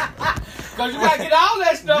 Cause you gotta get all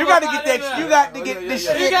that stuff. You gotta get that. You got to get this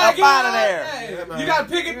shit up out of there. You gotta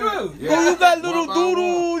pick it through. Yeah. You got little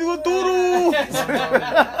doodoo. You a doodoo.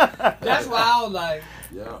 That's why I was like.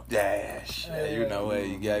 Dash. You know,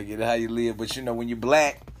 you gotta get it how you live. But when you're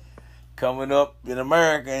black, coming up in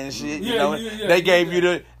America and shit, they gave you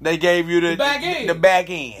the back end. The back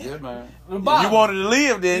end. Yeah, man. You wanted to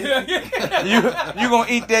live, then you gonna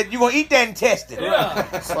eat that. You gonna eat that and test it.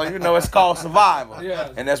 Yeah. So it's called survival.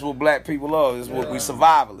 Yeah. And that's what black people are. It's what we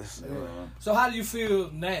survivalists. Yeah. So how do you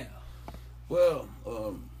feel now? Well,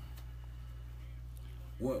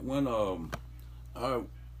 when I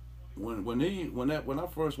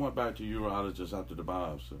first went back to urologist after the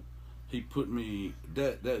biopsy, he put me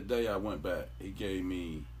that day I went back. He gave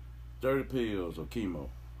me 30 pills of chemo,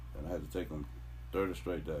 and I had to take them 30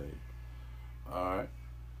 straight days. All right.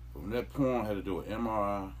 From that point, I had to do an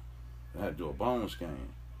MRI. I had to do a bone scan,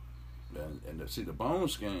 and see, the bone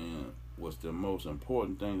scan was the most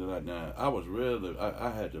important thing that I done. I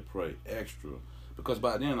had to pray extra, because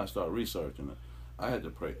by then I started researching it. I had to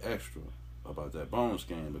pray extra about that bone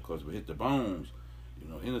scan, because if it hit the bones,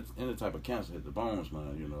 any type of cancer hit the bones,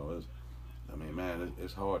 man.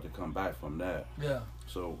 It's hard to come back from that. Yeah.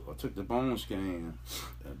 So I took the bone scan,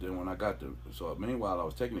 and then when I got meanwhile I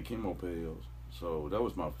was taking the chemo pills. So that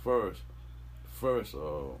was my first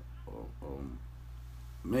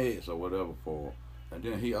meds or whatever for. And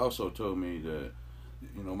then he also told me that,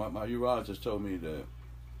 my urologist told me that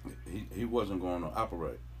he wasn't going to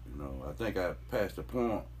operate. I think I passed the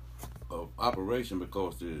point of operation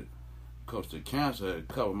because the cancer had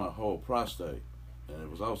covered my whole prostate, and it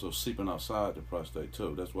was also seeping outside the prostate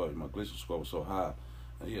too. That's why my glycemic score was so high,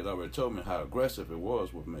 and he had already told me how aggressive it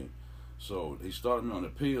was with me. So he started me on the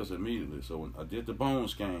pills immediately. So when I did the bone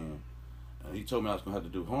scan, and he told me I was going to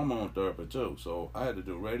have to do hormone therapy too. So I had to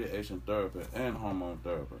do radiation therapy and hormone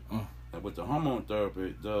therapy. And what the hormone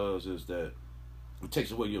therapy does is that it takes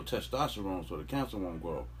away your testosterone so the cancer won't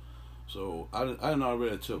grow. So I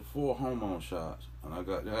already took 4 hormone shots, and I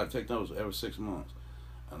got to take those every 6 months,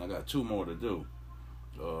 and I got 2 more to do.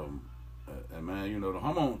 And man, the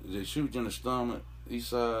hormone, they shoot you in the stomach, east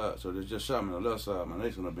side, so they just shot me on the left side. My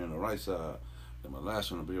next one will be on the right side, and my last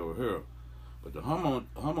one will be over here. But the hormone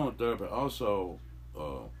therapy also,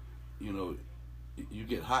 you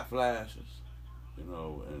get hot flashes,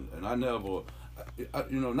 and I never,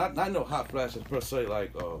 not no hot flashes per se,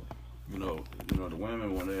 like, the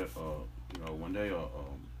women when they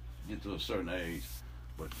get to a certain age,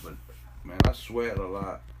 but man, I sweat a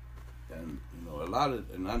lot, and a lot of,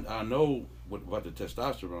 and I know about the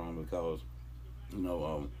testosterone because, we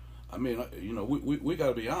got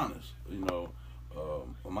to be honest,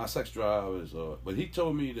 my sex drive is, but he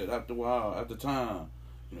told me that after time,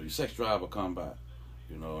 your sex drive will come back.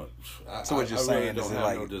 So what you're saying really don't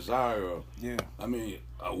have no desire. Yeah. I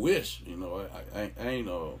wish, I ain't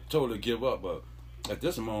totally give up, but at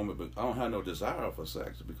this moment, but I don't have no desire for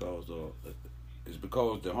sex because it's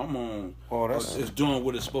because the hormone is doing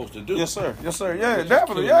what it's supposed to do. Yes, sir. Yeah,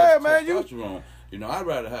 definitely. Yeah, man. I'd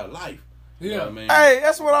rather have life. Yeah. You know what I mean? Hey,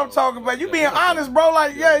 that's what I'm talking about. You being honest, bro.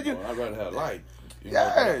 Like, I'd rather have life.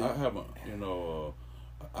 Yeah. I haven't,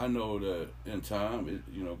 I know that in time,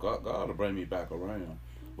 God will bring me back around.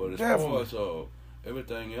 But as far as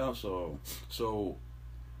everything else, so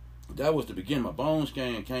that was the beginning. My bone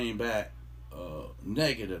scan came back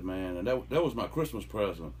negative, man, and that was my Christmas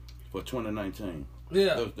present for 2019.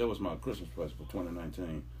 Yeah, that was my Christmas present for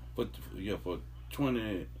 2019. For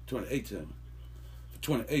 2018. For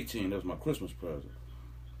 2018, that was my Christmas present.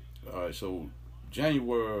 All right, so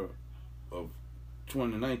January of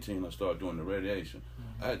 2019, I started doing the radiation.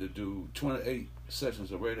 I had to do 28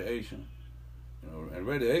 sessions of radiation. And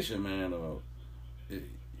radiation, man,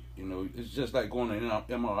 it's just like going to an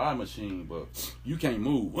MRI machine, but you can't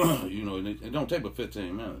move. It don't take but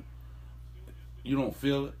 15 minutes. You don't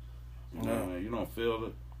feel it. You know what I mean? You don't feel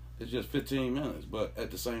it. It's just 15 minutes. But at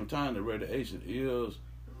the same time, the radiation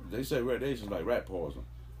they say radiation is like rat poison.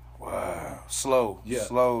 Wow. Slowly.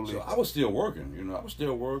 So I was still working, I was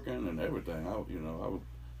still working and everything.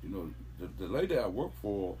 The lady I worked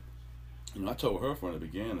for, I told her from the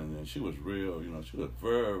beginning, and she was real, she was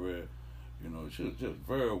very, she was just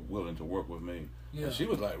very willing to work with me. Yeah. And she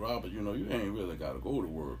was like, Robert, you ain't really got to go to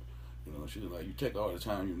work. She was like, you take all the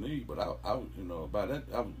time you need, but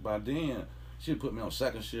by then, she put me on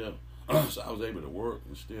second shift, so I was able to work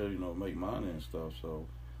and still, make money and stuff, so.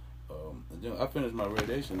 And then I finished my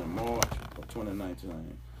radiation in March of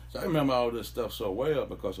 2019. So I remember all this stuff so well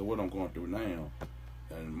because of what I'm going through now.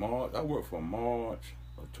 And March, I worked from March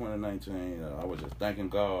of 2019. I was just thanking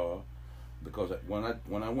God because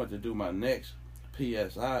when I went to do my next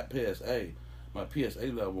PSA, my PSA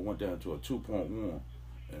level went down to a 2.1,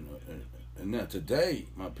 and now today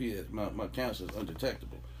my cancer is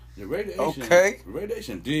undetectable. The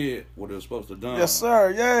radiation did what it was supposed to do. Yes,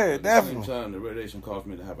 sir. Yeah, definitely. At the same time, the radiation caused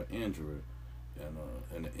me to have an injury,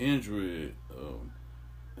 and the injury,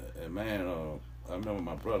 and man, I remember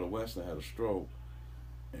my brother Wesley had a stroke.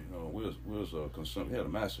 We was concerned. He had a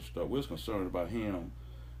massive stroke. We was concerned about him,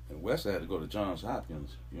 and Wesley had to go to Johns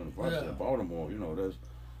Hopkins University in Baltimore.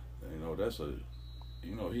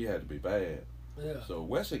 He had to be bad. Yeah. So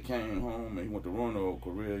Wesley came home and he went to Roanoke,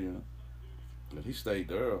 Carilion, and he stayed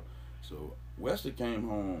there. So Wesley came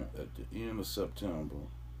home at the end of September,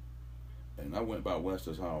 and I went by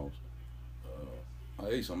Wesley's house. I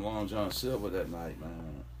ate some Long John Silver that night,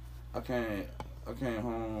 man. I came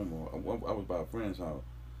home, or I was by a friend's house.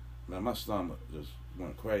 Man, my stomach just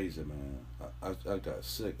went crazy, man. I got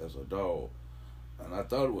sick as a dog, and I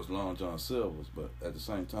thought it was Long John Silver's, but at the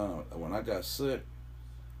same time, when I got sick,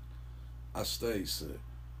 I stayed sick.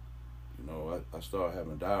 You know, I started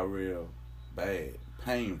having diarrhea, bad,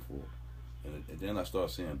 painful, and then I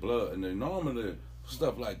started seeing blood. And then normally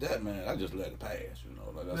stuff like that, man, I just let it pass. You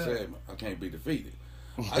know, like I said, I can't be defeated.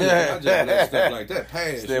 I just let stuff like that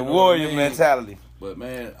pass. It's that warrior mentality. But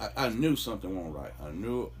man, I knew something wasn't right. I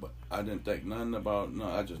knew it, but I didn't think nothing about. No,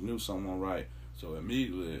 I just knew something wasn't right. So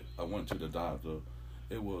immediately I went to the doctor.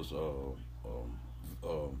 It was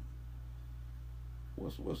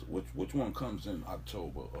which one comes in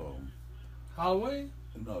October? Halloween?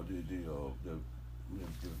 No, the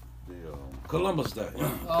Columbus Day.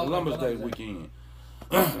 Columbus Day weekend.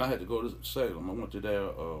 I had to go to Salem. I went to their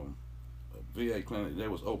VA clinic. They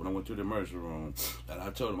was open. I went to the emergency room, and I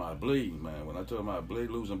told them I bleed, man. When I told them I bleed,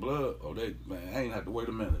 losing blood, I ain't have to wait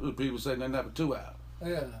a minute. People saying that after 2 hours.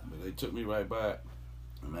 Yeah. But they took me right back.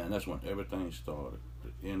 And man, that's when everything started.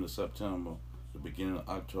 The end of September, the beginning of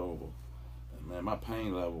October. And man, my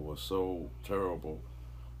pain level was so terrible.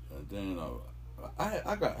 And then I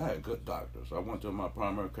had good doctors. I went to my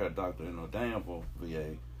primary care doctor in Danville,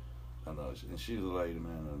 VA. And she's a lady,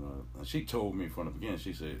 man, and she told me from the beginning.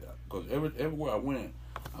 She said, because everywhere I went,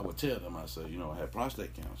 I would tell them. I said, you know, I had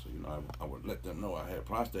prostate cancer. You know, I would let them know I had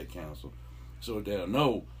prostate cancer, so they'll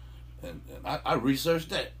know. And I researched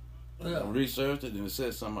that. I researched it, and it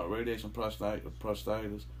said something about radiation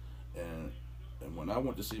prostatitis. And when I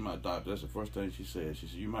went to see my doctor, that's the first thing she said. She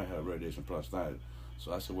said, you might have radiation prostatitis.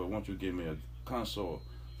 So I said, well, why don't you give me a consult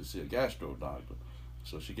to see a gastro doctor?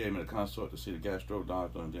 So she gave me the consult to see the gastro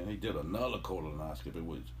doctor, and then he did another colonoscopy,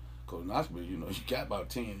 which colonoscopy, you know, you got about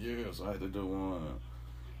 10 years, so I had to do one.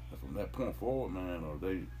 And from that point forward, man,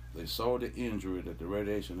 they saw the injury that the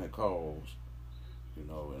radiation had caused, you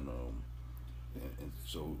know, and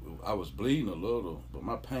so I was bleeding a little, but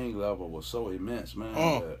my pain level was so immense, man,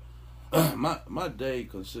 that my day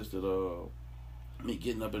consisted of me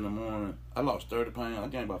getting up in the morning. I lost 30 pounds. I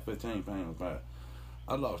gained about 15 pounds back.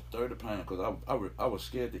 I lost 30 pounds because I was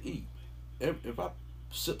scared to eat. If I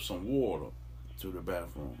sipped some water to the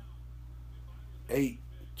bathroom, ate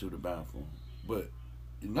to the bathroom, but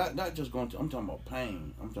not just going to, I'm talking about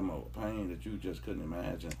pain. I'm talking about pain that you just couldn't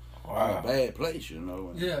imagine. Wow. In a bad place, you know.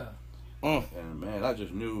 And, yeah. And man, I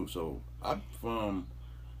just knew. So I from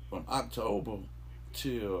October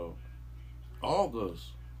till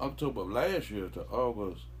October of last year to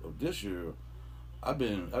August of this year, I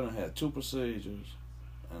done had 2 procedures.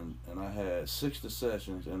 And I had 60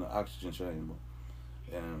 sessions in the oxygen chamber,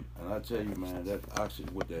 and I tell you, man, that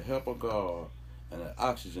oxygen, with the help of God and the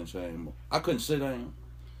oxygen chamber, I couldn't sit down.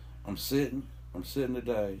 I'm sitting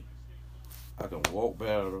today. I can walk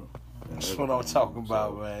better. That's what I'm talking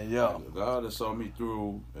about, man. Yeah, God has saw me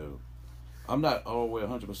through. I'm not all the way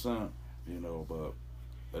 100%, you know, but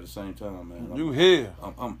at the same time, man, you here?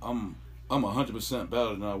 I'm 100%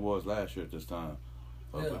 better than I was last year at this time,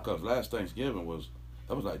 because last Thanksgiving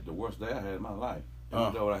that was like the worst day I had in my life.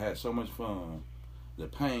 Even though I had so much fun, the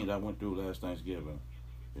pain I went through last Thanksgiving,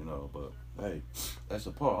 you know. But hey, that's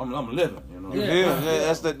a part. I'm living, you know.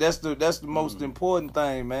 Yeah. That's the most important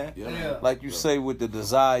thing, man. Yeah. Like you say, with the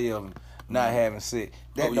desire of not having sex,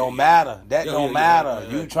 that don't matter. That don't matter.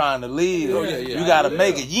 You trying to live. You gotta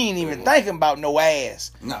make it. You ain't even thinking about no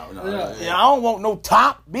ass. No. I don't want no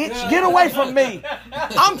top, bitch. Get away from me.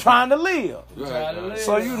 I'm trying to live.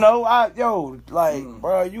 So you know,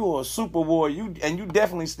 bro, you a super warrior. You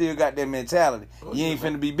definitely still got that mentality. You ain't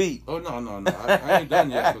finna be beat. Oh no. I ain't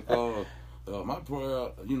done yet because my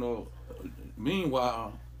prayer, you know.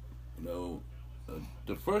 Meanwhile, you know,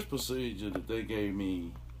 the first procedure that they gave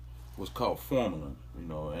me was called formalin, you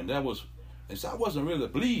know, and I wasn't really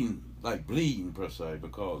bleeding per se,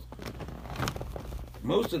 because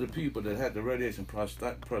most of the people that had the radiation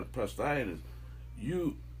prostatitis,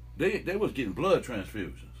 they was getting blood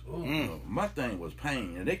transfusions. You know, my thing was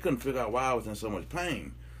pain, and they couldn't figure out why I was in so much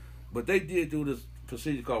pain, but they did do this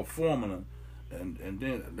procedure called formalin, and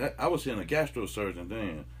then I was seeing a gastrosurgeon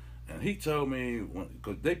then, and he told me,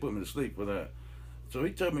 because they put me to sleep for that. So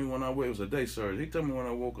he told me it was a day surgery. He told me when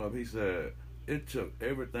I woke up, he said, it took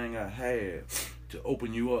everything I had to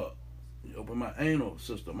open you up. You open my anal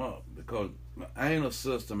system up, because my anal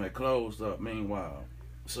system had closed up meanwhile.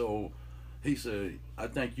 So he said, I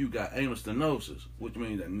think you got anal stenosis, which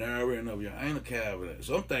means the narrowing of your anal cavity.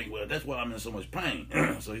 So I'm thinking, well, that's why I'm in so much pain.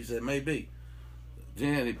 So he said, maybe.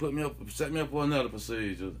 Then he set me up for another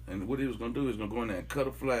procedure, and what he was going to do is going to go in there and cut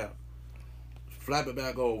a flap it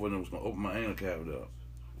back over, and it was going to open my anal cavity up.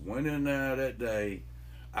 Went in there that day.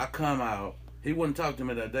 I come out. He wouldn't talk to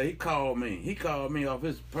me that day. He called me. He called me off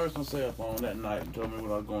his personal cell phone that night and told me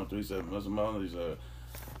what I was going through. He said, Mr. Mullins, he said,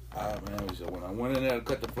 he said, when I went in there to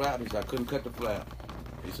cut the flap, he said, I couldn't cut the flap.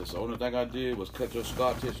 He said, so the only thing I did was cut your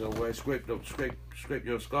scar tissue away, scrape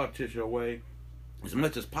your scar tissue away as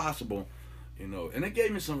much as possible, you know. And it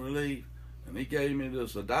gave me some relief. And he gave me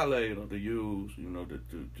this a dilator to use, you know,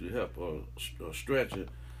 to help stretch it.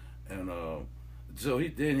 And so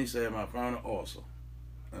he said, I found an ulcer.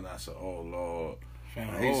 And I said, oh Lord.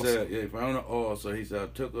 He said, yeah, he found an ulcer. He said, I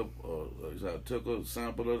took a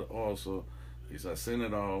sample of the ulcer. He said, I sent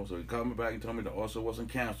it off. So he called me back and told me the ulcer wasn't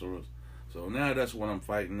cancerous. So now that's what I'm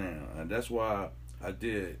fighting now. And that's why I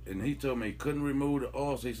did. And he told me he couldn't remove the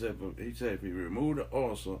ulcer. He said if he removed the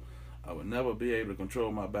ulcer, I would never be able to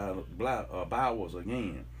control my bowels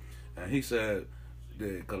again. And he said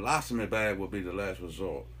the colostomy bag would be the last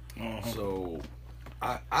resort. So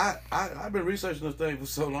I've been researching this thing for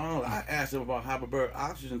so long. I asked him about hyperbaric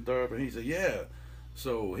oxygen therapy, and he said, yeah.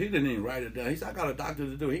 So he didn't even write it down. He said, I got a doctor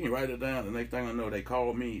to do it. He didn't write it down. The next thing I know, they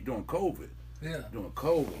called me during COVID. Yeah. During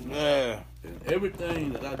COVID. Yeah. And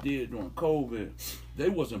everything that I did during COVID, they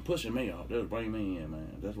wasn't pushing me out. They was bringing me in,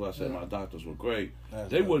 man. That's why I said my doctors were great.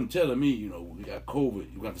 They wasn't telling me, you know, you got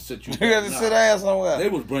COVID, you got to sit you. You got to sit down somewhere. They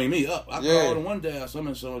was bringing me up. I called them one day. I said, I'm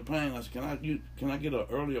in so much pain. I said, can I get an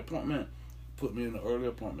early appointment? Put me in an early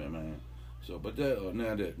appointment, man. So, but that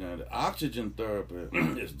now the oxygen therapy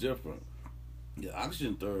is different. The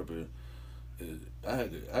oxygen therapy is,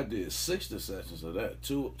 I did 60 sessions of that,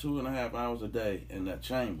 2.5 hours a day in that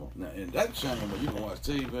chamber. Now in that chamber you can watch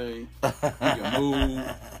TV, you can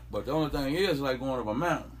move, but the only thing is like going up a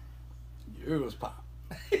mountain, your ears pop.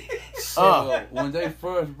 So when they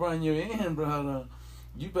first bring you in, brother,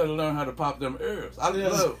 you better learn how to pop them ears.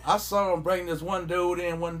 I saw him bring this one dude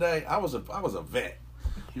in one day. I was a vet.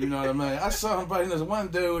 You know what I mean? I saw him bring this one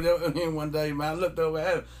dude in one day, man. I looked over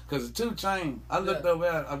at him, because the 2 Chainz. I looked over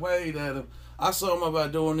at him, I waved at him. I saw him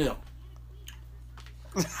about doing this.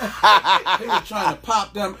 He was trying to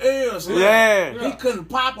pop them ears. Man. Yeah. He couldn't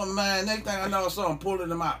pop them, man. Next thing I know, I saw him pulling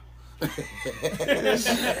them out.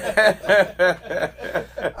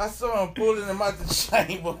 I saw him pulling them out the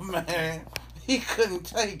chamber, man. He couldn't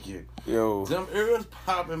take it. Yo. Them ears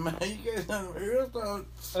popping, man. You get them ears when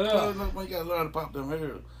you gotta learn to pop them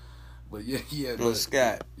ears. But yeah. Well,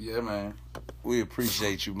 Scott. Yeah, man. We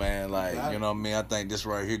appreciate you, man. Like, you know what I mean? I think this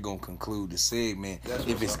right here gonna conclude the segment.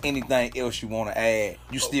 If it's anything else you wanna add,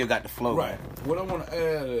 you still got the flow. Right. What I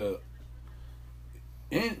wanna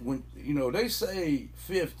add when you know they say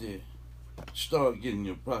 50, start getting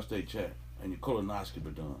your prostate checked and your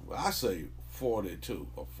colonoscopy done. Well, I say 42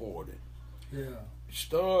 or 40. Yeah.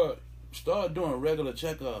 Start doing regular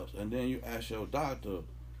checkups, and then you ask your doctor,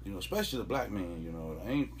 you know, especially the black men, you know, I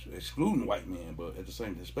ain't excluding white men, but at the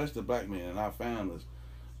same time, especially the black men and our families,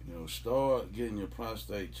 you know, start getting your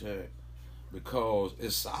prostate checked because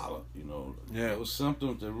it's solid, you know. Yeah. Those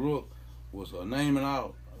symptoms that Rook was naming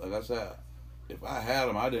out, like I said, if I had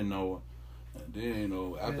them, I didn't know it. And then, you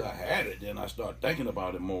know, after I had it, then I started thinking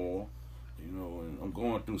about it more, you know, and I'm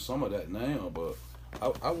going through some of that now, but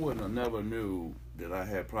I wouldn't have never knew that I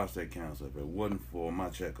had prostate cancer if it wasn't for my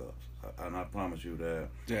checkups. And I promise you that.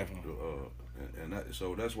 Definitely.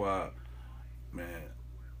 So that's why, man,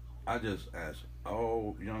 I just ask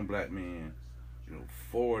all young black men, you know,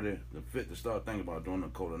 40 to 50, to start thinking about doing a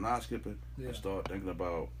colonoscopy and start thinking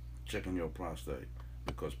about checking your prostate.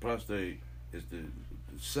 Because prostate is the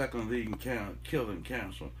second leading killing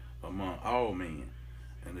cancer among all men.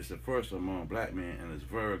 And it's the first among black men, and it's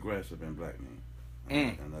very aggressive in black men.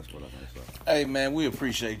 And that's what I think. Hey, man, we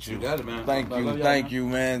appreciate you. You got it, man. Thank you,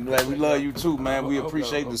 man. Like, we love you too, man. We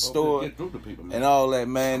appreciate the story and all that,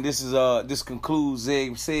 man. This is this concludes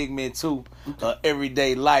segment 2,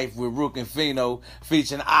 Everyday Life with Rook and Fino,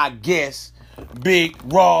 featuring our guest, Big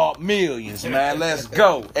Rob Mullins, man. Let's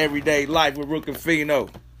go. Everyday Life with Rook and Fino.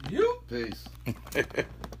 Peace.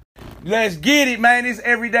 Let's get it, man. It's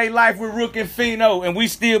Everyday Life with Rook and Fino, and we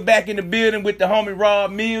still back in the building with the homie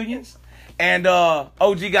Rob Mullins. And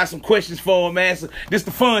OG got some questions for him, man. So this the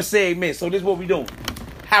fun segment. So this is what we doing.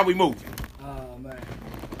 How we moving? Oh, man.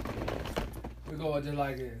 We going just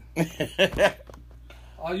like this.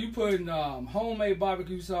 Are you putting homemade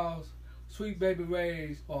barbecue sauce, Sweet Baby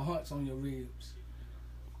Ray's, or Hunts on your ribs?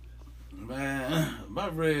 Man, my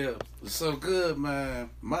rib is so good, man.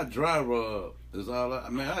 My dry rub is all I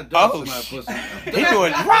mean, I Oh, my pussy. he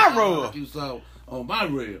doing dry rub. You saw on my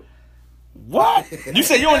rib. What? You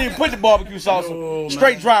said you don't even put the barbecue sauce No, on.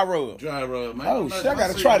 Straight man. dry rub. Dry rub, man. Oh, shit, I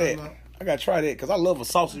gotta try that. I gotta try that because I love a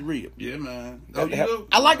saucy rib. Yeah, man.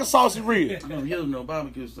 I like a saucy rib. You don't use no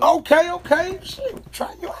barbecue sauce. Okay. Shit,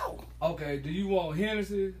 try you out. Okay, do you want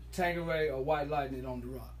Hennessy, Tanqueray, or White Lightning on the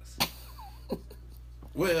rocks?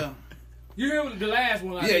 Well, you hear the last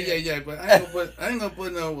one? Yeah. But I ain't gonna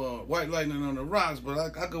put no White Lightning on the rocks. But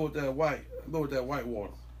I go with that white. I go with that white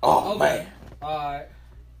water. Oh, okay. man. All right.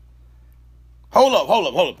 Hold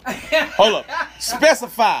up.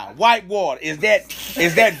 Specify white water. Is that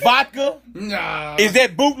vodka? Nah. Is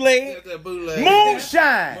that bootleg? That's that bootleg.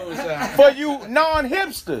 Moonshine. For you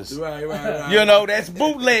non-hipsters. Right. You know, that's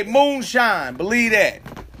bootleg moonshine. Believe that.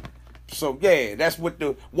 So, yeah, that's what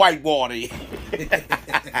the white water is.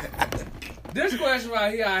 This question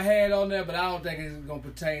right here I had on there, but I don't think it's going to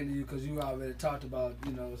pertain to you because you already talked about,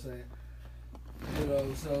 you know what I'm saying? You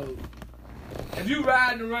know, so if you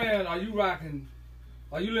riding around, are you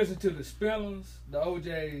listening to the Spillers, the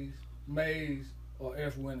OJs, Mays, or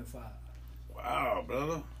Earth, Wind & Fire? Wow,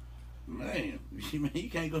 brother. Man, you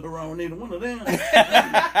can't go wrong with either one of them.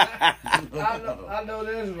 I know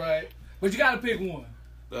that's right. But you got to pick one.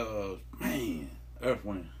 Man, Earth,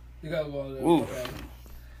 Wind. You got to go on there. Ooh.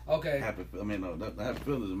 Okay. The Happy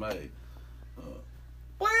Feelings is made.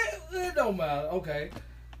 Well, it don't matter. Okay.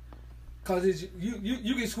 Cause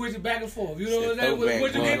you can switch it back and forth. You know what I'm saying?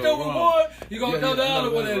 When you get through with one, you gonna know the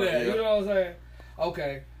other one in there. You know what I'm saying?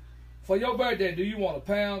 Okay. For your birthday, do you want a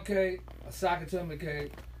pound cake, a socket tummy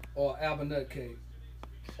cake, or an almond nut cake,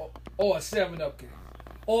 or a 7-Up cake?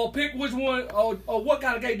 Or pick which one, or what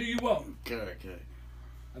kind of cake do you want? Carrot cake.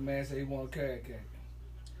 A man said he want a carrot cake.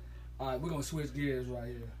 All right, we're gonna switch gears right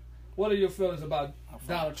here. What are your feelings about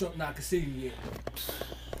Donald Trump not conceding yet?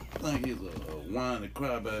 I think he's a whiny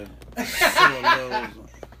crybaby.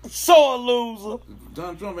 Sore loser.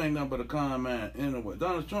 Donald Trump ain't nothing but a con man anyway.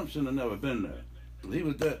 Donald Trump should have never been there. He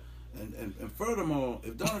was that. And furthermore,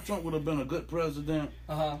 if Donald Trump would have been a good president,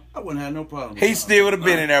 I wouldn't have no problem. He still would have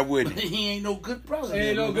been in there with you. He ain't no good president. He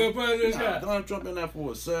ain't no good president. Nah, Donald Trump in there for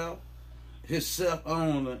himself, his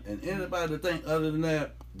self-owner, and anybody that think other than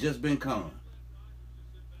that just been con.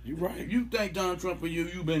 You right. If you think Donald Trump for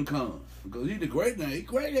you been con. Because he's the great now. He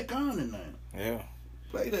great at conning now. Yeah.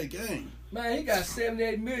 Play that game. Man, he got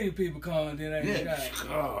 78 million people calling in that guy.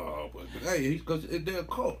 Oh, but hey, because they're a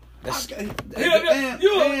cult. They're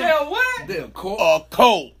what? They're a cult. A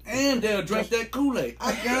cult. And they'll drink that Kool-Aid.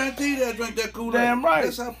 I guarantee they'll drink that Kool-Aid. Damn right.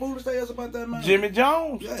 That's how foolish they is about that man. Jimmy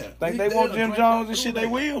Jones. Yeah. Think they want Jim Jones and shit, they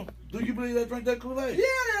will. Do you believe they drink that Kool-Aid? Yeah,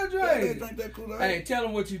 they'll drink. Yeah, they drink that Kool-Aid. Hey, tell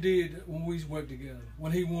him what you did when we worked together,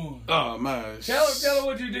 when he won. Oh, man. Tell him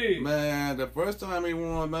what you did. Man, the first time he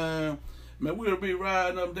won, man, we'll be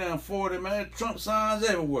riding up down 40, man. Trump signs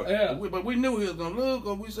everywhere. Yeah. But we knew he was going to lose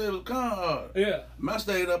because we said it was con hard. Yeah. Man, I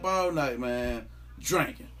stayed up all night, man,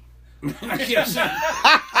 drinking. I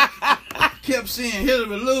kept seeing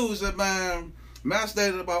Hillary lose it, man. I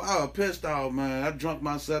stayed about, I was pissed off, man. I drunk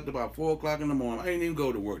myself to about 4 o'clock in the morning. I ain't even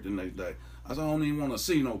go to work the next day. I said, I don't even want to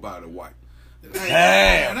see nobody white.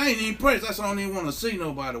 Damn. I ain't even pressed. I said, I don't even want to see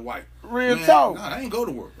nobody white. Real talk. Nah, I ain't go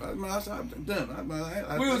to work. I said, I'm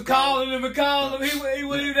done. We was calling him. He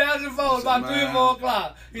wouldn't even answer the phone about 3 or 4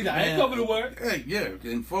 o'clock. He's like, I ain't coming to work. Hey, yeah,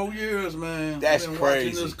 in 4 years, man. That's I've been crazy.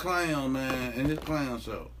 watching this clown, man, and his clown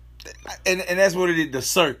show. And that's what it is, the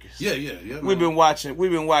circus. Yeah. We've been watching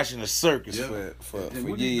the circus for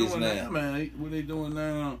what years doing now. Man, what they doing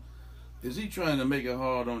now is he trying to make it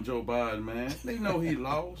hard on Joe Biden, man. They know he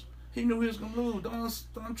lost. He knew he was going to lose.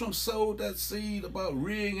 Donald Trump sowed that seed about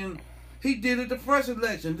rigging. He did it the first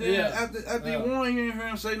election. Then after he won, you didn't hear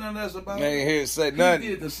him say nothing else about it. Ain't hear him say nothing. He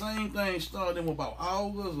did the same thing starting about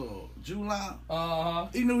August or July. Uh-huh.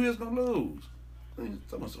 He knew he was going to lose. He's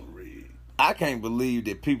talking so rigged. I can't believe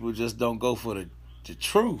that people just don't go for the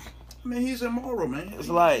truth. I mean, he's immoral, man. It's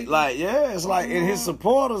like, and his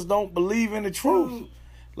supporters don't believe in the truth.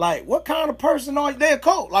 Like, what kind of person are you? They're a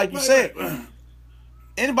cult, like you said.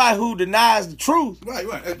 Anybody who denies the truth. Right.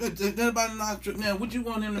 Anybody denies the truth. Now, would you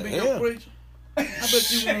want him to be your preacher? I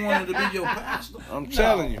bet you wouldn't want him to be your pastor. I'm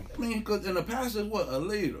telling you. I mean, because the pastor is what? A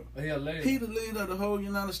leader. He a leader. He the leader of the whole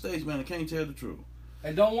United States, man. That can't tell the truth.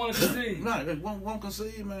 And don't want to concede. Right. Won't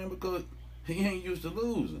concede, man, because he ain't used to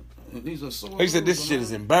losing. He's a sore He said this shit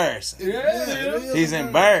is embarrassing. Yeah. He's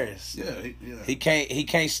embarrassed. Yeah. He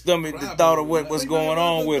can't stomach the thought of what's going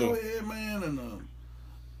on with him. Go ahead, man, and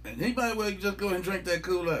And he might well just go and drink that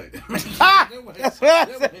Kool-Aid.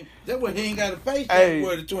 That way he ain't got to face that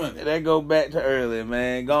word of 20. That go back to earlier,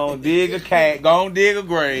 man. Go on dig a cat. Go on dig a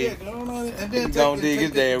grave. Yeah, go on and then go dig his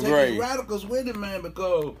damn grave. Radicals with it, man,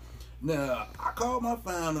 because now I called my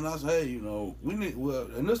founder and I said, hey, you know, we need,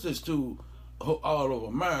 and this is to all over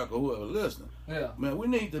America, whoever listening. Yeah. Man, we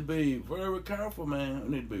need to be very careful, man.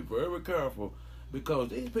 We need to be very careful. Because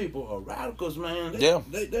these people are radicals, man.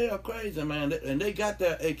 They are crazy, man. And they got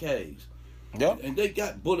their AKs. Yeah. And they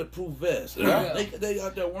got bulletproof vests. Yeah. They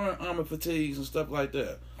out there wearing armor fatigues and stuff like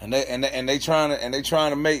that. And they trying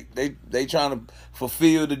to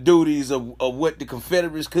fulfill the duties of what the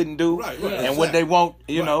Confederates couldn't do. Right. And exactly. What they want,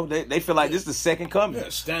 you know, they feel like this is the second coming of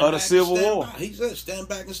the Civil War. By. He said, stand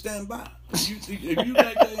back and stand by. If you think they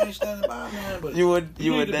ain't standing by, man, but you a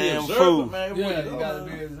damn fool. Man. Yeah, you gotta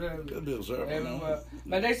be observant. You gotta be observant,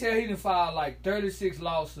 man. They said he done filed like 36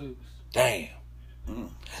 lawsuits. Damn.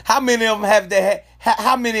 How many of them have they had?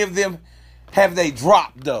 How many of them have they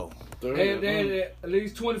dropped though? At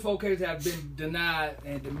least 24 cases have been denied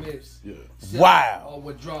and dismissed. Yeah. Wow. Or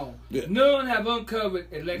withdrawn. Yeah. None have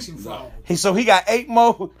uncovered election fraud. So he got 8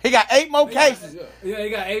 more. He got 8 more cases. Yeah, he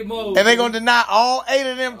got 8 more. And they gonna deny all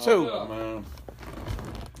 8 of them too. Yeah, man.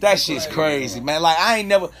 That shit's crazy, man. Like I ain't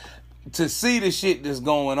never to see the shit that's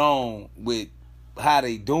going on with how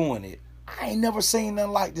they doing it. I ain't never seen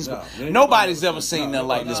nothing like this. Nobody's ever seen nothing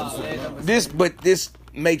like this before. This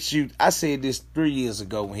makes you. I said this 3 years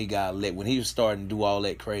ago when he got elected, when he was starting to do all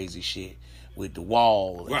that crazy shit with the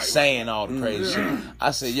wall and saying all the crazy shit.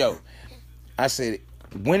 I said,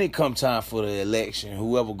 when it come time for the election,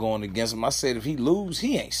 whoever going against him, I said if he lose,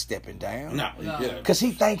 he ain't stepping down. No. Cause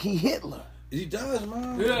he think he Hitler. He does,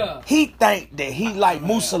 man. Yeah. He think that he like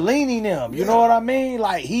Mussolini them. You know what I mean?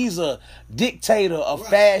 Like he's a dictator, a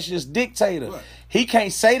fascist dictator. Right. He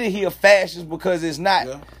can't say that he a fascist because it's not.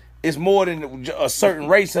 Yeah. It's more than a certain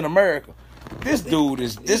race in America. This dude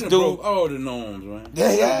broke all the norms, man.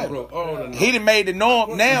 Yeah. Broke all the norms. He done made the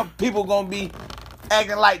norm. Now people gonna be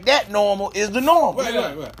acting like that normal is the norm.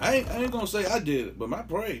 Right. I ain't gonna say I did it, but I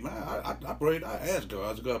prayed, man. I prayed. I asked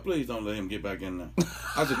God. I said, God, please don't let him get back in there.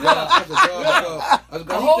 I said, God.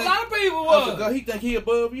 A whole lot of people was. I said, God, he think he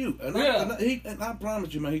above you, and I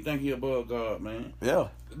promise you, man, he think he above God, man. Yeah.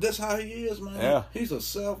 That's how he is, man. Yeah. He's a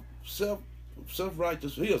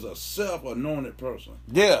self-righteous. He is a self-anointed person.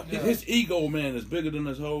 Yeah. His ego, man, is bigger than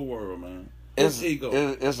this whole world, man. His ego.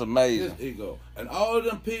 It's amazing. His ego, and all of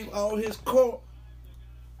them people, all his court.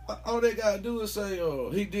 All they gotta do is say,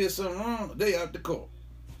 he did something wrong. They out the court.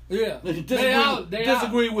 Yeah.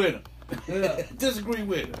 Disagree with him. Yeah. Disagree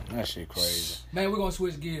with him. That shit crazy. Man, we're gonna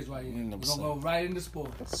switch gears right here. We're gonna go right into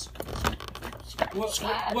sports. What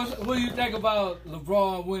do you think about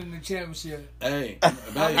LeBron winning the championship? Hey,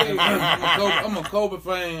 I'm a Kobe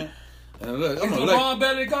fan. And look, is LeBron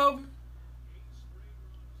better than Kobe?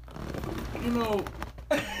 You know,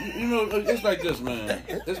 it's like this, man.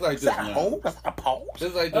 It's like this, man. That's a pause.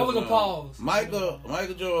 It's like this, that was man. A pause. Michael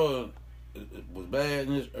Jordan was bad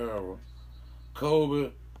in his era.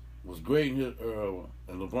 Kobe was great in his era,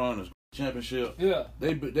 and LeBron is championship. Yeah.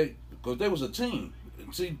 They because they was a team.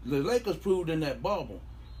 See, the Lakers proved in that bubble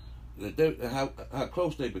that how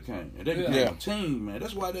close they became, and they became a team, man.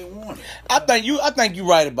 That's why they won it. I think you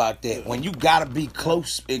right about that. When you gotta be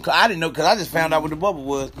close, I didn't know because I just found out what the bubble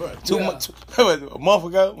was a month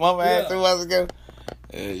ago, month and a half, 2 months ago.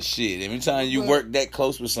 Shit, every time you work that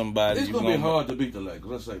close with somebody, it's gonna be hard to beat the Lakers.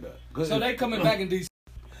 Let's say that. So they coming back in DC.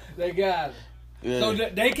 They got it. Yeah. So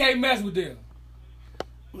they can't mess with them.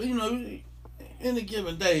 Well, you know, any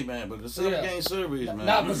given day, man. But the 7-game series, man.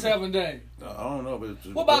 Not for 7 days. I don't know. But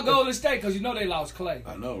what about Golden State? Because you know they lost Clay.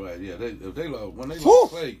 I know, right? Yeah. When they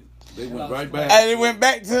lost Clay, they went right back. And they went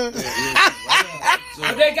back to. So,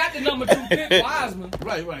 but they got the number 2 pick, Wiseman.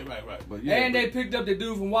 Right. But they picked up the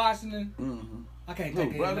dude from Washington. Mm-hmm. I can't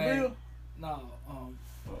think of his name. No.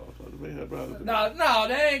 No,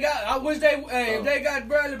 they ain't got. I wish they. If they got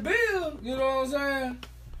Bradley Beal, you know what I'm saying?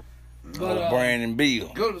 But Brandon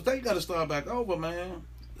Beal. They got to start back over, man.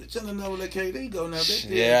 They shouldn't know where KD go now.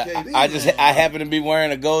 KD, I happen to be wearing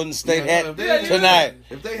a Golden State hat tonight.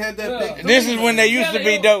 If they had that pick, this is when they used to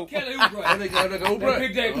be dope. Kelly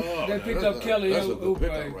Oubre. They picked up Kelly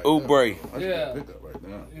Oubre. Yeah. Pickup right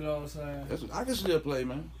now. You know what I'm saying? I can still play,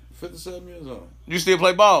 man. 57 years old. You still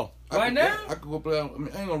play ball? Right now? I could go play. I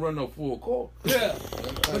ain't gonna run no full court. Yeah.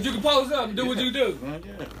 But you can post up and do what you do. Yeah.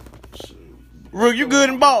 Rook, you good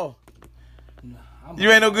in ball? You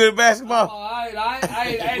ain't no good at basketball?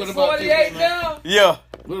 I ain't 48 now. Yeah.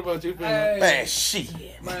 What about you, Man, shit.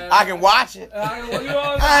 I can watch it.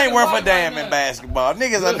 I ain't worth a damn in basketball.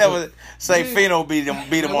 Niggas, I never say Fino beat them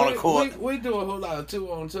on the court. We do a whole lot of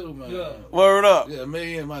 2-on-2, man. Yeah. Word up. Yeah,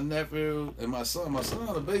 me and my nephew and my son. My son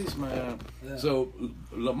a beast, man. Yeah. So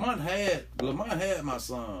Lamont had my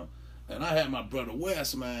son. And I had my brother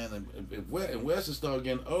Wes, man. And Wes is started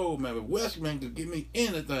getting old, man. If Wes, man, could give me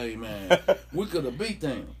anything, man, we could have beat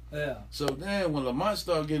them. Yeah. So then when Lamont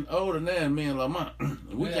started getting older, then me and Lamont,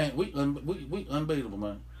 we unbeatable,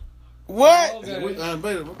 man. What? Okay. We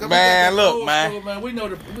unbeatable. Man, look, man. School, man. We know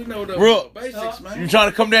the basics, man. You trying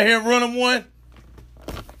to come down here and run them one?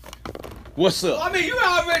 What's up? I mean, you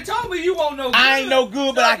already told me you won't know good. I ain't no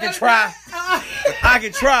good, but I can try. I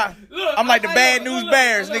can try. Look, I'm like the Bad News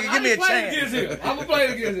Bears, nigga. Give me a chance. I'm gonna play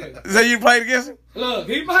against him. So you played against him? Look,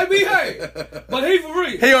 he might be hurt, but he for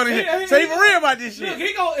real. He for real about this shit. Look,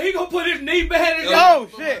 he gonna put his knee bandage on. Oh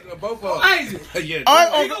shit! Both of Crazy. Yeah.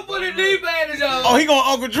 He gonna put his knee bandage on. Oh, he gonna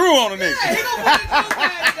Uncle Drew on the nigga. Yeah, he gonna put his knee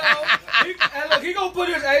bandage on. And look, he gonna put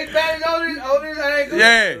his ace bandage on his ankle.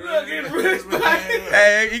 Yeah. Look, his wrist bandage.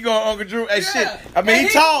 Hey, he gonna Uncle Drew. Hey, shit. I mean, he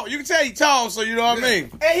tall. You can tell he tall, so you know what I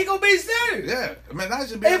mean. And he gonna be serious. Yeah, I mean, that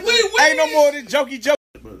should be. If we win, ain't no more of this jokey joke.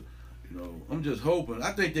 But you know, I'm just hoping.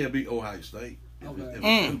 I think they'll beat Ohio State. Okay.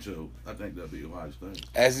 I think they'll beat Ohio State.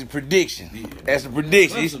 That's a prediction. Yeah. That's a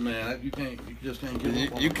prediction. Clemson, man, you just can't give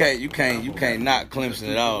up on You can't knock Clemson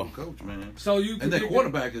at all. Coach, man. So you and their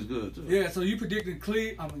quarterback is good too. Yeah. So you predicted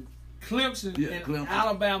Clemson and Clemson.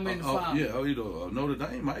 Alabama in the final. Notre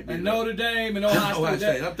Dame might be. And Notre Dame and Ohio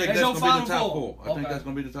State. I think that's gonna be the top four. I think that's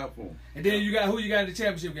gonna be the top four. And then you got who you got in the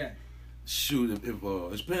championship game? Shoot, if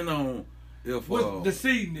it's depending on if what the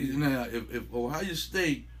seeding is. Now, if Ohio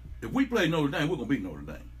State, if we play Notre Dame, we're gonna beat Notre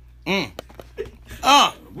Dame.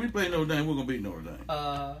 If we play Notre Dame, we're gonna beat Notre Dame.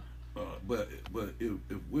 But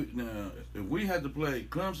if we had to play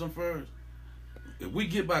Clemson first, if we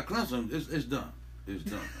get by Clemson, it's done. It's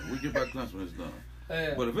done. If we get by Clemson, it's done.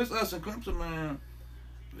 Yeah. But if it's us and Clemson, man,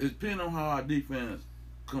 it's depending on how our defense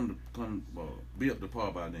come be up to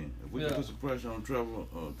par by then. If we can put some pressure on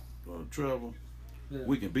Trevor,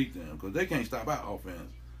 we can beat them because they can't stop our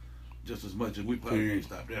offense just as much as we probably can't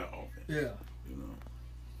stop their offense. Yeah. You know.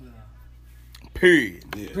 Yeah. Period.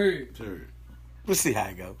 Yeah. Period. We'll see how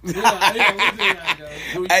it goes. We'll see how it goes.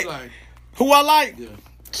 Who you like? Who I like? Yeah.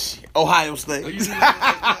 Ohio State.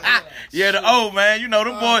 Yeah, the O, man. You know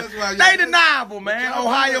them boys. They deniable, man.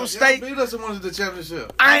 Ohio State. Beat us and won the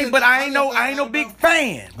championship. I ain't no big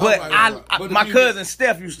fan. But my cousin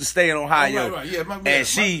Steph used to stay in Ohio. Right. Yeah, and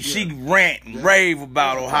she rant and rave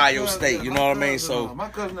about Ohio State. You know what I mean? So my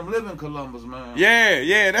cousin them live in Columbus, man.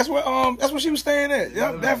 Yeah. That's where she was staying at.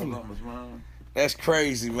 Yeah, definitely. Columbus, man. That's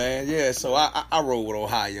crazy, man. Yeah, so I roll with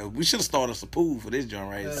Ohio. We should have started us a pool for this joint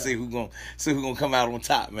right here. See who gonna come out on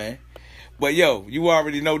top, man. But yo, you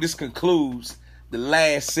already know this concludes the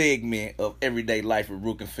last segment of Everyday Life with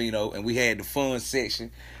Rook and Fino, and we had the fun section,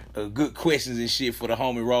 good questions and shit for the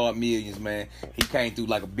homie Rob Mullins, man. He came through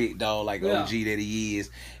like a big dog, like OG that he is,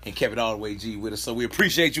 and kept it all the way G with us. So we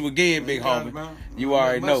appreciate you again, big homie. You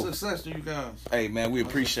already know. Much success to you guys. Hey man, we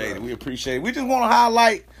appreciate it. We appreciate it. We just want to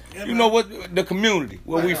highlight. You know what, the community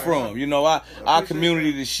where we from. You know, our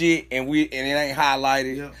community the shit, and it ain't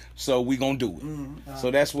highlighted, so we gonna do it. Mm-hmm.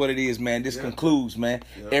 So that's what it is, man. This concludes, man.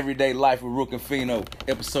 Everyday Life with Rook and Fino,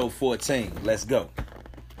 episode 14. Let's go.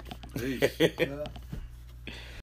 Peace.